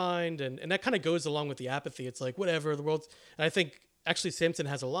everyone's mind, and that kind of goes along with the apathy. It's like, whatever, the world's... And I think actually Samson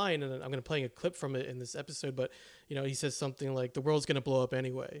has a line, and I'm going to play a clip from it in this episode, but he says something like, the world's going to blow up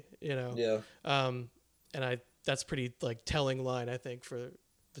anyway, Yeah. And that's pretty like telling line, I think, for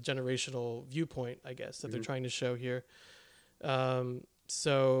the generational viewpoint, I guess, that they're trying to show here.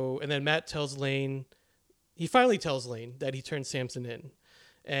 So, and then Matt tells Lane, he finally tells Lane that he turned Samson in.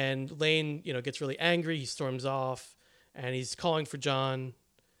 And Lane, gets really angry. He storms off, and he's calling for John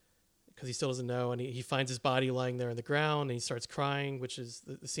because he still doesn't know. And he finds his body lying there on the ground, and he starts crying, which is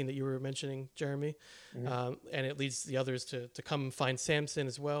the scene that you were mentioning, Jeremy. Mm-hmm. And it leads the others to come find Samson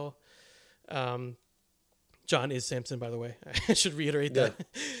as well. John is Samson, by the way. I should reiterate that.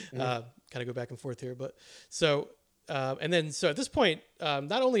 Mm-hmm. Kind of go back and forth here, but so. And then, so at this point,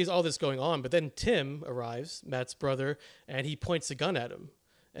 not only is all this going on, but then Tim arrives, Matt's brother, and he points a gun at him.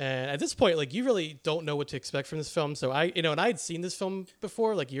 And at this point, like, you really don't know what to expect from this film. So and I'd seen this film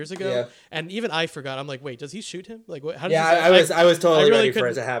before, like years ago, and even I forgot. I'm like, wait, does he shoot him? Like, what? How does I was totally ready for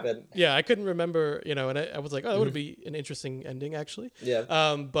it to happen. Yeah, I couldn't remember, and I was like, oh, that would be an interesting ending, actually.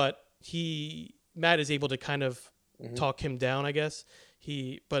 Yeah. But Matt is able to kind of talk him down, I guess.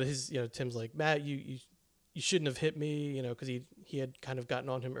 But his, Tim's like, Matt, you shouldn't have hit me, because he had kind of gotten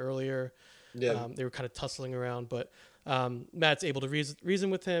on him earlier. Yeah. They were kind of tussling around, but Matt's able to reason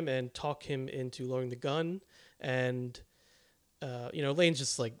with him and talk him into lowering the gun. And, Lane's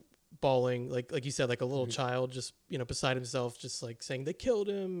just like bawling, like you said, like a little child, just, beside himself, just like saying they killed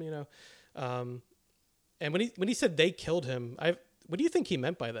him, And when he said they killed him, what do you think he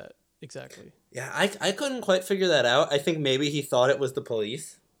meant by that exactly? Yeah, I couldn't quite figure that out. I think maybe he thought it was the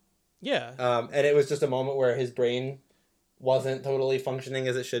police. Yeah. And it was just a moment where his brain wasn't totally functioning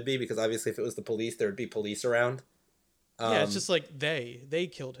as it should be, because obviously if it was the police, there would be police around. Yeah, it's just like they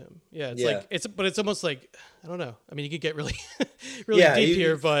killed him. Yeah, it's almost like, I don't know. I mean, you could get really deep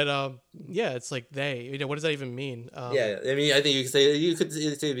here, but it's like they. What does that even mean? I mean, I think you could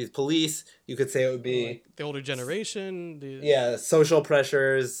say it'd be police. You could say it would be like the older generation. Social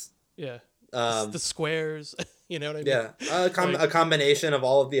pressures. Yeah, the squares. You know what I mean? Yeah, a combination of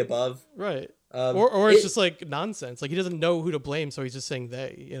all of the above. Right. Or it's just like nonsense. Like, he doesn't know who to blame, so he's just saying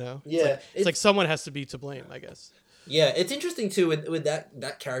they. Yeah, it's like someone has to be to blame, I guess. Yeah, it's interesting too with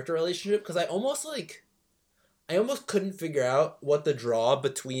that character relationship, because I almost couldn't figure out what the draw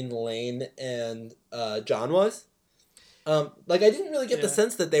between Lane and John was. I didn't really get the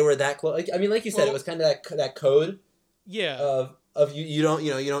sense that they were that close. Like, I mean, like you said, it was kind of that code. Yeah. Of you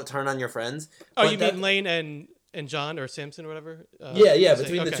don't turn on your friends. Oh, you mean Lane and John, or Samson or whatever?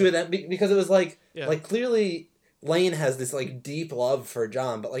 Between the two of them, because it was like clearly Lane has this like deep love for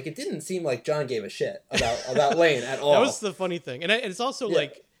John, but like it didn't seem like John gave a shit about Lane at all. That was the funny thing, and it's also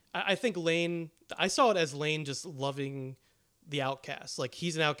like I think Lane. I saw it as Lane just loving the outcast, like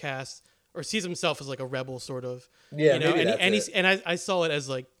he's an outcast or sees himself as like a rebel, sort of. Yeah, maybe I saw it as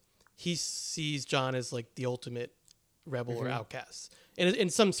like he sees John as like the ultimate rebel or outcast, in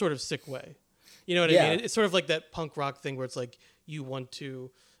some sort of sick way. You know what I mean? It's sort of like that punk rock thing where it's like you want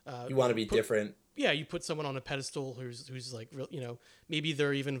to be different. Yeah, you put someone on a pedestal who's like, maybe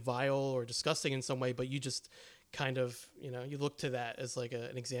they're even vile or disgusting in some way, but you just kind of, you look to that as like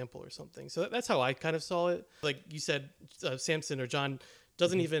an example or something. So that's how I kind of saw it. Like you said, Samson or John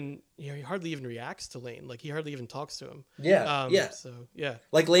doesn't even, he hardly even reacts to Lane. Like, he hardly even talks to him. Yeah. So, yeah.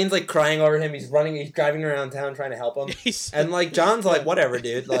 Like, Lane's like crying over him. He's driving around town trying to help him. And like, John's like, whatever,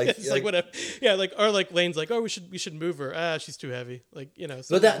 dude. Like, it's like whatever. Yeah, like, or like Lane's like, oh, we should move her. She's too heavy. Like,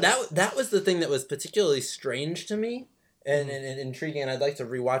 But that was the thing that was particularly strange to me and intriguing. And I'd like to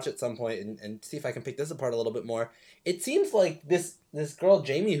rewatch at some point and see if I can pick this apart a little bit more. It seems like this girl,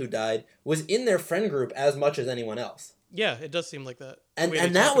 Jamie, who died, was in their friend group as much as anyone else. Yeah, it does seem like that. And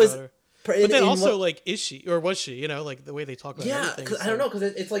that was... But then also, like, is she, or was she, like, the way they talk about everything. Yeah, I don't know, because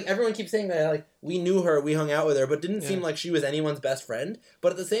it's like, everyone keeps saying that, like, we knew her, we hung out with her, but it didn't seem like she was anyone's best friend.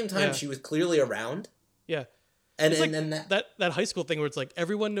 But at the same time, she was clearly around. Yeah. And that high school thing where it's like,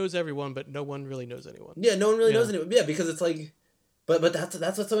 everyone knows everyone, but no one really knows anyone. Yeah, no one really knows anyone. Yeah, because it's like... But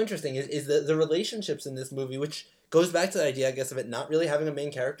that's what's so interesting, is the relationships in this movie, which goes back to the idea, I guess, of it not really having a main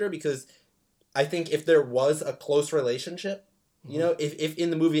character, because... I think if there was a close relationship, if in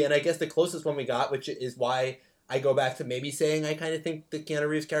the movie, and I guess the closest one we got, which is why I go back to maybe saying I kind of think the Keanu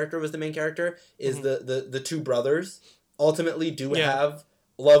Reeves character was the main character, is the two brothers ultimately do have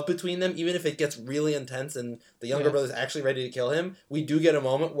love between them, even if it gets really intense and the younger brother's actually ready to kill him. We do get a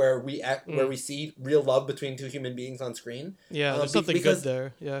moment where where we see real love between two human beings on screen. Yeah, there's something good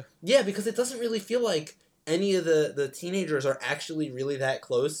there. Yeah. Yeah, because it doesn't really feel like any of the teenagers are actually really that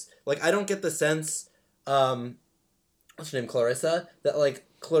close. Like, I don't get the sense, what's her name, Clarissa? That, like,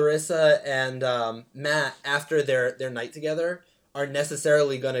 Clarissa and Matt, after their night together, are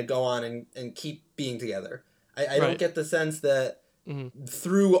necessarily going to go on and keep being together. I don't get the sense that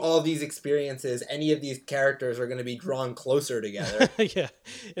through all these experiences, any of these characters are going to be drawn closer together. Yeah,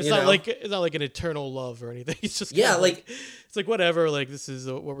 it's not like an eternal love or anything. It's just it's like whatever. Like this is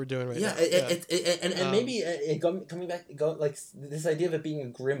what we're doing right now. And maybe coming back, like this idea of it being a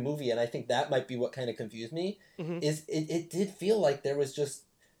grim movie, and I think that might be what kind of confused me. Is it did feel like there was just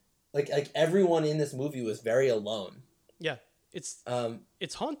like everyone in this movie was very alone. Yeah, it's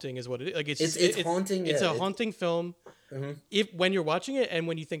haunting, is what it is. Like it's haunting. It's a haunting film. If when you're watching it and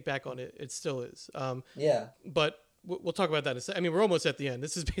when you think back on it, it still is. But we'll talk about that in a second. I mean, we're almost at the end.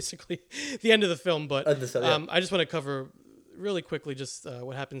 This is basically the end of the film. But I just want to cover really quickly just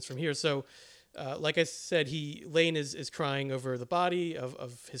what happens from here. So, like I said, Lane is crying over the body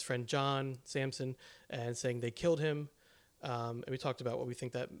of his friend John Samson and saying they killed him. And we talked about what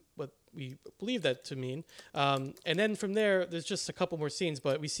we believe that to mean. And then from there's just a couple more scenes,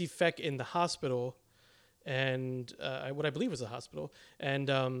 but we see Feck in the hospital. And what I believe was a hospital, and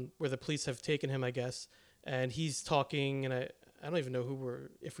where the police have taken him, I guess, and he's talking, and I don't even know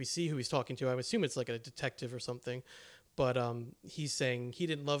if we see who he's talking to. I would assume it's like a detective or something, but he's saying he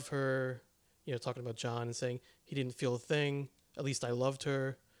didn't love her, talking about John, and saying he didn't feel a thing. At least I loved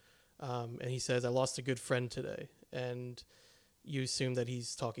her, and he says I lost a good friend today, and you assume that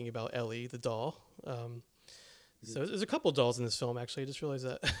he's talking about Ellie, the doll. So there's a couple dolls in this film, actually. I just realized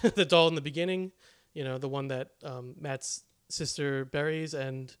that the doll in the beginning. The one that Matt's sister buries,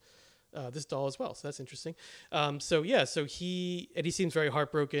 and this doll as well. So that's interesting. So he seems very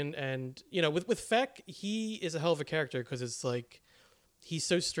heartbroken, and with Feck, he is a hell of a character because it's like he's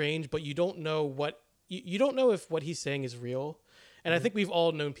so strange, but you don't know you don't know if what he's saying is real. And I think we've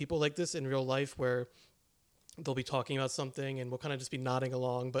all known people like this in real life where they'll be talking about something and we'll kind of just be nodding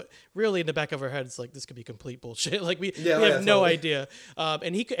along, but really in the back of our head, it's like, this could be complete bullshit. Like we have no idea.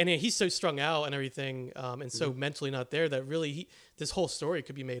 And he's so strung out and everything. And so mentally not there that really this whole story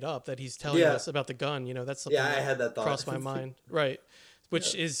could be made up, that he's telling us about the gun. That's something I had that thought crossed my mind. Right.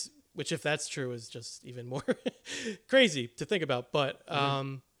 Which if that's true is just even more crazy to think about. But,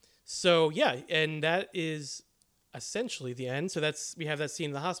 and that is essentially the end. So we have that scene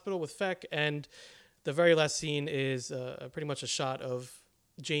in the hospital with Feck, and the very last scene is pretty much a shot of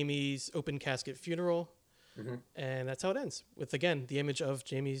Jamie's open casket funeral, and that's how it ends with, again, the image of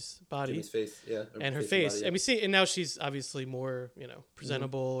Jamie's body, Jamie's face, and her face, and we see, and now she's obviously more,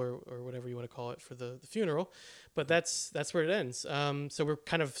 presentable or whatever you want to call it for the funeral, but that's where it ends. So we're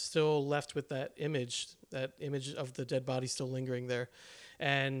kind of still left with that image of the dead body still lingering there.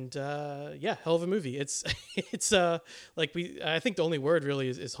 And hell of a movie. It's I think the only word really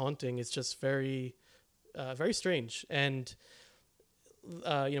is haunting. It's just very very strange. And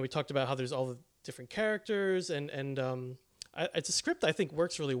we talked about how there's all the different characters, and it's a script I think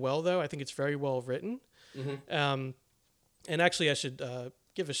works really well, though. I think it's very well written. And actually I should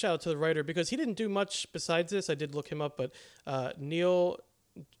give a shout out to the writer, because he didn't do much besides this. I did look him up, but Neil,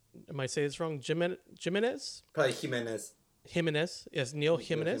 am I saying this wrong? Jimenez? Probably Jimenez. Yes, Neil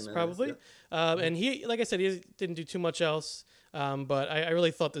Jimenez, probably. Yeah. And he, like I said, he didn't do too much else. But I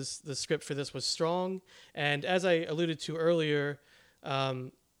really thought the script for this was strong. And as I alluded to earlier,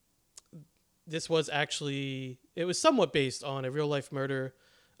 this was actually, it was somewhat based on a real life murder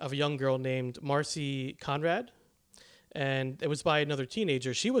of a young girl named Marcy Conrad. And it was by another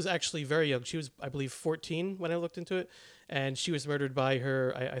teenager. She was actually very young. She was, I believe, 14 when I looked into it. And she was murdered by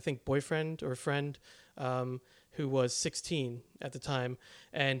her, I think, boyfriend or friend, who was 16 at the time.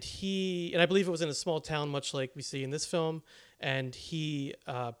 And I believe it was in a small town, much like we see in this film. And he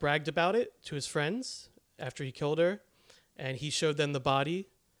bragged about it to his friends after he killed her. And he showed them the body.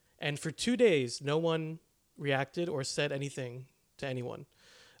 And for 2 days, no one reacted or said anything to anyone,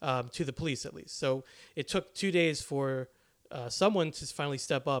 to the police at least. So it took 2 days for someone to finally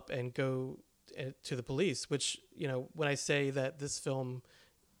step up and go to the police, which, when I say that this film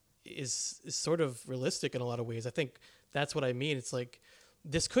is sort of realistic in a lot of ways, I think that's what I mean. It's like,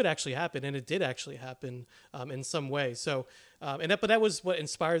 this could actually happen, and it did actually happen in some way. So, but that was what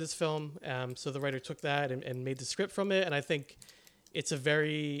inspired this film. So the writer took that and made the script from it, and I think it's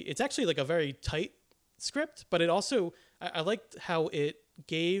actually like a very tight script, but it also, I liked how it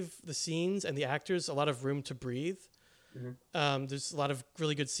gave the scenes and the actors a lot of room to breathe. There's a lot of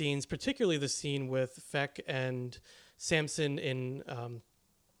really good scenes, particularly the scene with Feck and Samson in,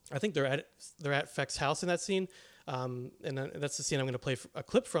 I think they're at Feck's house in that scene. And that's the scene I'm going to play a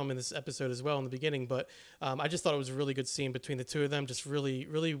clip from in this episode as well in the beginning. But I just thought it was a really good scene between the two of them. Just really,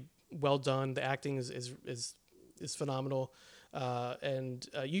 really well done. The acting is phenomenal. And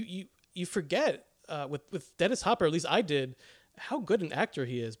you forget with Dennis Hopper, at least I did, how good an actor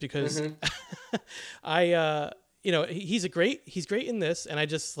he is, because you know, he's great in this, and I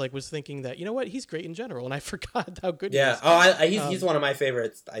just like was thinking that, you know what, he's great in general, and I forgot how good he is. He's one of my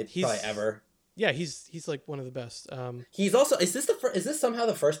favorites. Probably ever. Yeah, he's like one of the best. He's also is this somehow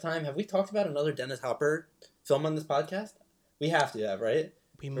the first time? Have we talked about another Dennis Hopper film on this podcast? We have to have, right?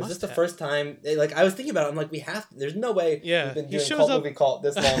 Is this the first time? Like, I was thinking about it. I'm like, we have to. There's no way we've been doing movie cult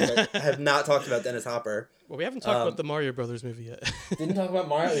this long but have not talked about Dennis Hopper. Well, we haven't talked about the Mario Brothers movie yet. Didn't talk about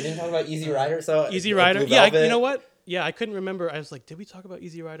Mario. We didn't talk about Easy Rider. So Easy Rider. Yeah, you know what? Yeah, I couldn't remember. I was like, did we talk about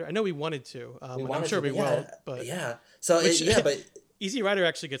Easy Rider? I know we wanted to. I'm sure we will. But yeah. So but Easy Rider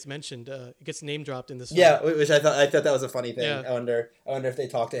actually gets mentioned. It gets name dropped in this film. Yeah, which I thought that was a funny thing. Yeah. I wonder if they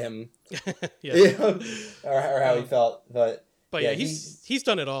talked to him, yeah, you know, or how he felt. But yeah, he's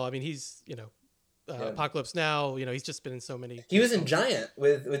done it all. I mean, he's Apocalypse Now. You know, he's just been in so many. He was in Giant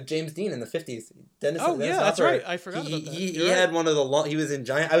with James Dean in the 50s. Dennis Hopper, that's right. I forgot about that. He had one of the he was in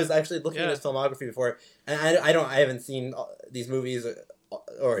Giant. I was actually looking at his filmography before, and I haven't seen these movies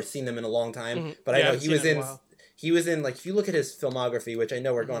or seen them in a long time. Mm-hmm. But I know he was in. He was in, like, if you look at his filmography, which I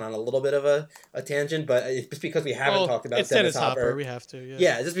know we're going on a little bit of a tangent, but it's just because we haven't talked about Dennis Hopper. We have to,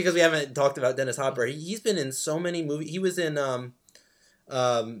 yeah. Just because we haven't talked about Dennis Hopper. He's been in so many movies. He was in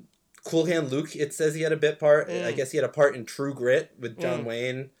Cool Hand Luke. It says he had a bit part. I guess he had a part in True Grit with John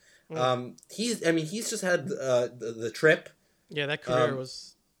Wayne. He's just had the Trip. Yeah, that career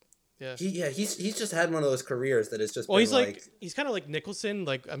was... Yeah. He's just had one of those careers that has just been he's kind of like Nicholson.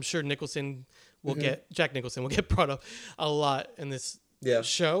 Like, I'm sure Nicholson will Jack Nicholson will get brought up a lot in this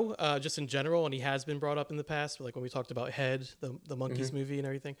show, just in general, and he has been brought up in the past, like when we talked about Head, the Monkeys movie and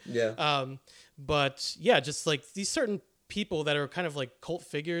everything. Yeah. But yeah, just like these certain people that are kind of like cult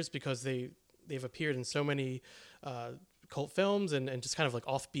figures because they've appeared in so many cult films and just kind of like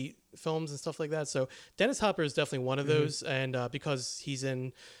offbeat films and stuff like that. So Dennis Hopper is definitely one of those, and because he's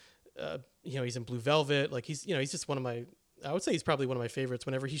in he's in Blue Velvet. Like he's just one of my. I would say he's probably one of my favorites.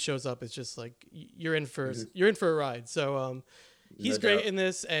 Whenever he shows up, it's just like you're in for a ride. So he's great in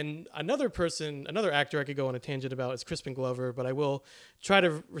this. And another actor I could go on a tangent about is Crispin Glover, but I will try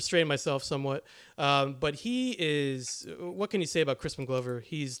to restrain myself somewhat. But he is. What can you say about Crispin Glover?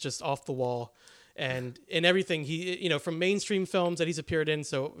 He's just off the wall, and in everything he from mainstream films that he's appeared in.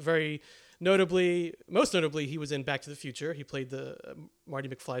 So most notably, he was in Back to the Future. He played the Marty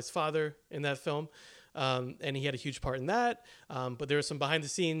McFly's father in that film, and he had a huge part in that. But there were some behind the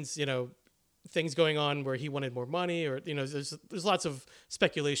scenes, things going on where he wanted more money, or there's lots of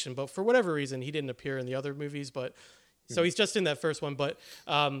speculation. But for whatever reason, he didn't appear in the other movies. But so he's just in that first one. But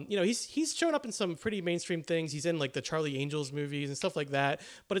he's shown up in some pretty mainstream things. He's in like the Charlie Angels movies and stuff like that.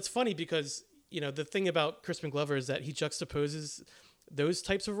 But it's funny because the thing about Crispin Glover is that he juxtaposes those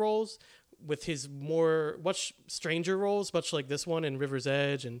types of roles with his much stranger roles, much like this one in River's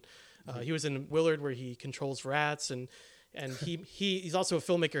Edge, and he was in Willard where he controls rats, and he's also a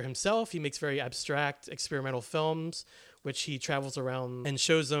filmmaker himself. He makes very abstract experimental films, which he travels around and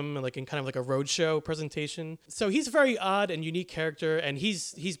shows them like in kind of like a roadshow presentation. So he's a very odd and unique character, and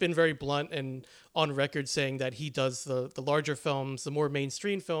he's been very blunt and on record saying that he does the larger films, the more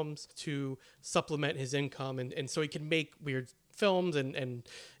mainstream films, to supplement his income, and so he can make weird films and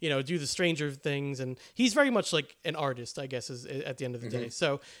do the stranger things, and he's very much like an artist, I guess, is at the end of the day.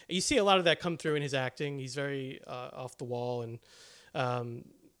 So you see a lot of that come through in his acting. He's very off the wall, and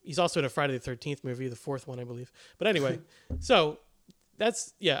he's also in a Friday the 13th movie, the fourth one, I believe. But anyway, so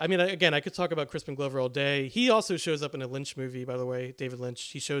that's I mean, again, I could talk about Crispin Glover all day. He also shows up in a Lynch movie, by the way, David Lynch.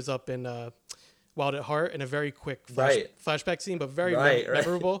 He shows up in Wild at Heart in a very quick flashback scene, but very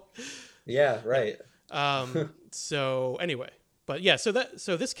memorable. Yeah, right. So anyway. But yeah, so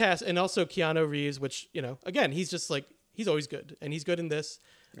this cast, and also Keanu Reeves, which, again, he's just like, he's always good, and he's good in this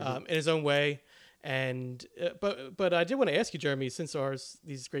in his own way. And but I did want to ask you, Jeremy, since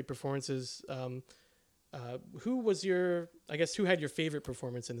these great performances, who had your favorite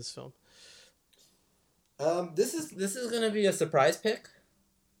performance in this film? This is going to be a surprise pick.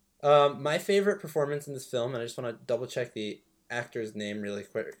 My favorite performance in this film, and I just want to double check the actor's name really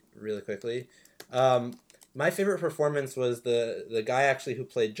quickly. My favorite performance was the guy actually who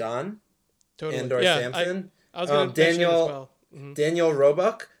played John, Andor Samson. I was going to mention as well. Mm-hmm. Daniel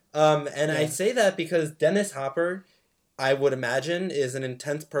Roebuck. I say that because Dennis Hopper, I would imagine, is an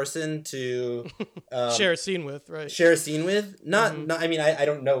intense person to share a scene with, right? Not. I mean, I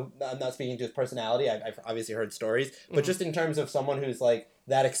don't know. I'm not speaking to his personality. I've obviously heard stories, but just in terms of someone who's like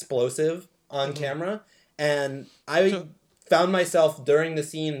that explosive on camera, and I found myself during the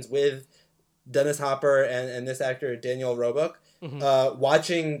scenes with Dennis Hopper and this actor Daniel Roebuck,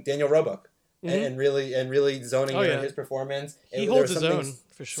 watching Daniel Roebuck and really zoning in on his performance. He holds his own.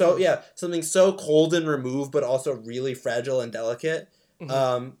 for sure. So yeah, something so cold and removed, but also really fragile and delicate.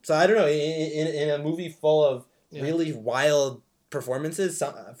 So I don't know, in a movie full of really wild performances,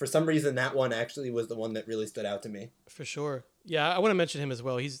 for some reason that one actually was the one that really stood out to me. For sure. Yeah, I want to mention him as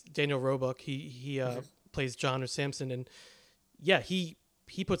well. He's Daniel Roebuck. He plays John or Samson, and yeah, he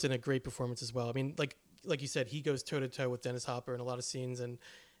puts in a great performance as well. I mean, like you said, he goes toe to toe with Dennis Hopper in a lot of scenes, and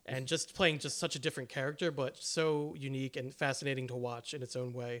just playing just such a different character, but so unique and fascinating to watch in its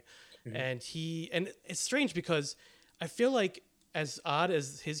own way. And it's strange because I feel like, as odd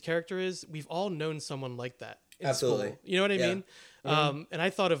as his character is, we've all known someone like that in Absolutely. school. You know what I mean? And I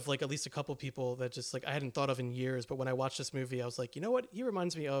thought of like at least a couple people that just like I hadn't thought of in years, but when I watched this movie, I was like, you know what? He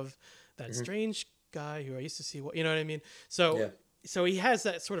reminds me of that strange guy who I used to see. You know what I mean? So he has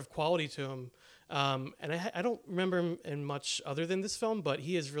that sort of quality to him. And I don't remember him in much other than this film, but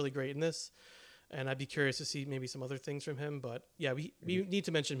he is really great in this. And I'd be curious to see maybe some other things from him. But yeah, we need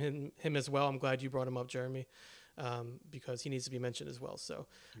to mention him as well. I'm glad you brought him up, Jeremy. Because he needs to be mentioned as well. So,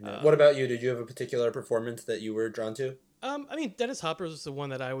 what about you? Did you have a particular performance that you were drawn to? I mean, Dennis Hopper is the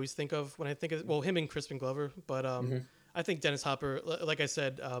one that I always think of when I think of, well, him and Crispin Glover. But I think Dennis Hopper, like I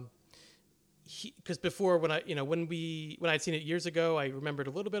said, because before when I'd seen it years ago, I remembered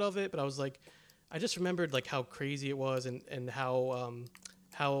a little bit of it, but I was like, I just remembered like how crazy it was and how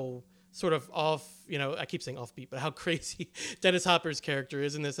sort of off, I keep saying offbeat, but how crazy Dennis Hopper's character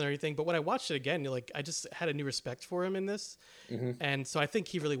is in this and everything. But when I watched it again, I just had a new respect for him in this. And so I think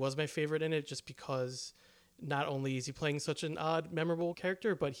he really was my favorite in it, just because not only is he playing such an odd, memorable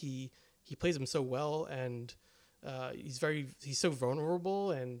character, but he plays him so well. And he's so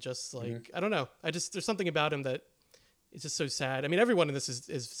vulnerable and just like, I don't know. There's something about him that is just so sad. I mean, everyone in this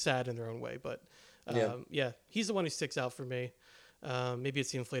is sad in their own way, but he's the one who sticks out for me. Maybe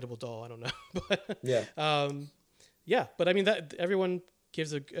it's the inflatable doll. I don't know. But but I mean that everyone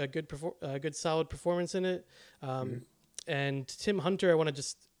gives a good solid performance in it. And Tim Hunter, I want to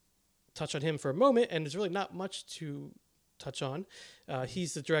just touch on him for a moment, and there's really not much to touch on.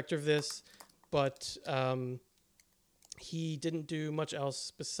 He's the director of this, but he didn't do much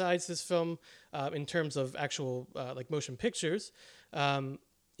else besides this film in terms of actual like motion pictures.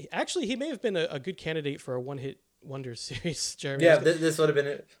 Actually, he may have been a good candidate for a one-hit wonder series, Jeremy. Yeah, this would have been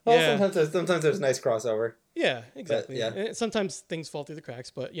it. Well, sometimes there's nice crossover. Yeah, exactly. But, And sometimes things fall through the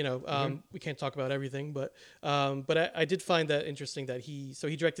cracks, but we can't talk about everything. But I did find that interesting that he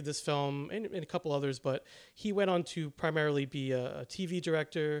directed this film and a couple others, but he went on to primarily be a TV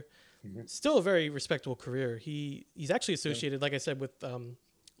director. Still a very respectable career. He's actually associated, like I said, with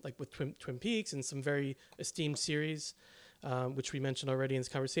Twin Peaks and some very esteemed series, which we mentioned already in this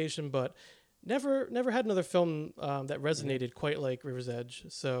conversation, but never had another film that resonated quite like River's Edge.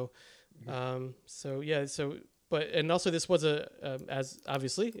 And also this was as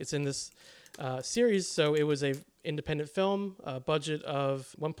obviously it's in this series, so it was a independent film, budget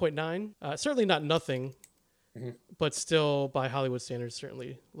of 1.9, certainly not nothing, but still by Hollywood standards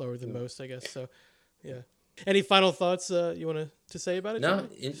certainly lower than most, I guess. So yeah, any final thoughts you want to say about it? No,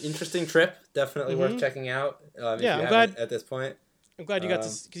 interesting trip, definitely worth checking out. I'm glad at this point. I'm glad you got to,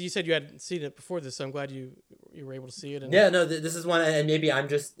 because you said you hadn't seen it before this, so I'm glad you were able to see it. And this is one, and maybe I'm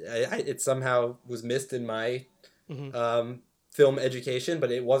just it somehow was missed in my film education,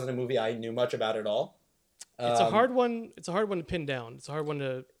 but it wasn't a movie I knew much about at all. It's a hard one. It's a hard one to pin down. It's a hard one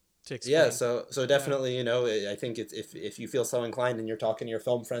to explain. Yeah, so definitely, I think it's if you feel so inclined and you're talking to your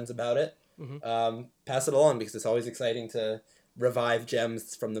film friends about it, pass it along, because it's always exciting to revive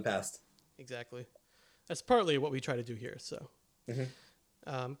gems from the past. Exactly. That's partly what we try to do here. So.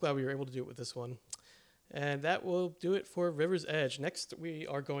 I'm glad we were able to do it with this one. And that will do it for River's Edge. Next, we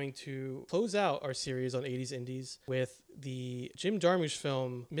are going to close out our series on 80s Indies with the Jim Jarmusch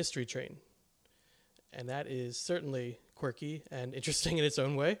film Mystery Train. And that is certainly quirky and interesting in its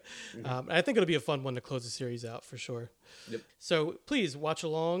own way. I think it'll be a fun one to close the series out for sure. Yep. So please watch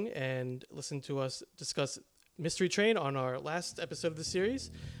along and listen to us discuss Mystery Train on our last episode of the series.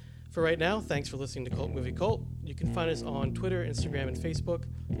 For right now, thanks for listening to Cult Movie Cult. You can find us on Twitter, Instagram, and Facebook.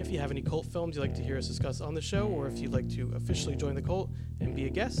 If you have any cult films you'd like to hear us discuss on the show, or if you'd like to officially join the cult and be a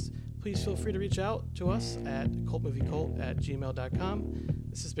guest, please feel free to reach out to us at cultmoviecult@gmail.com.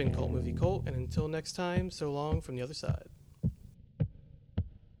 This has been Cult Movie Cult, and until next time, so long from the other side.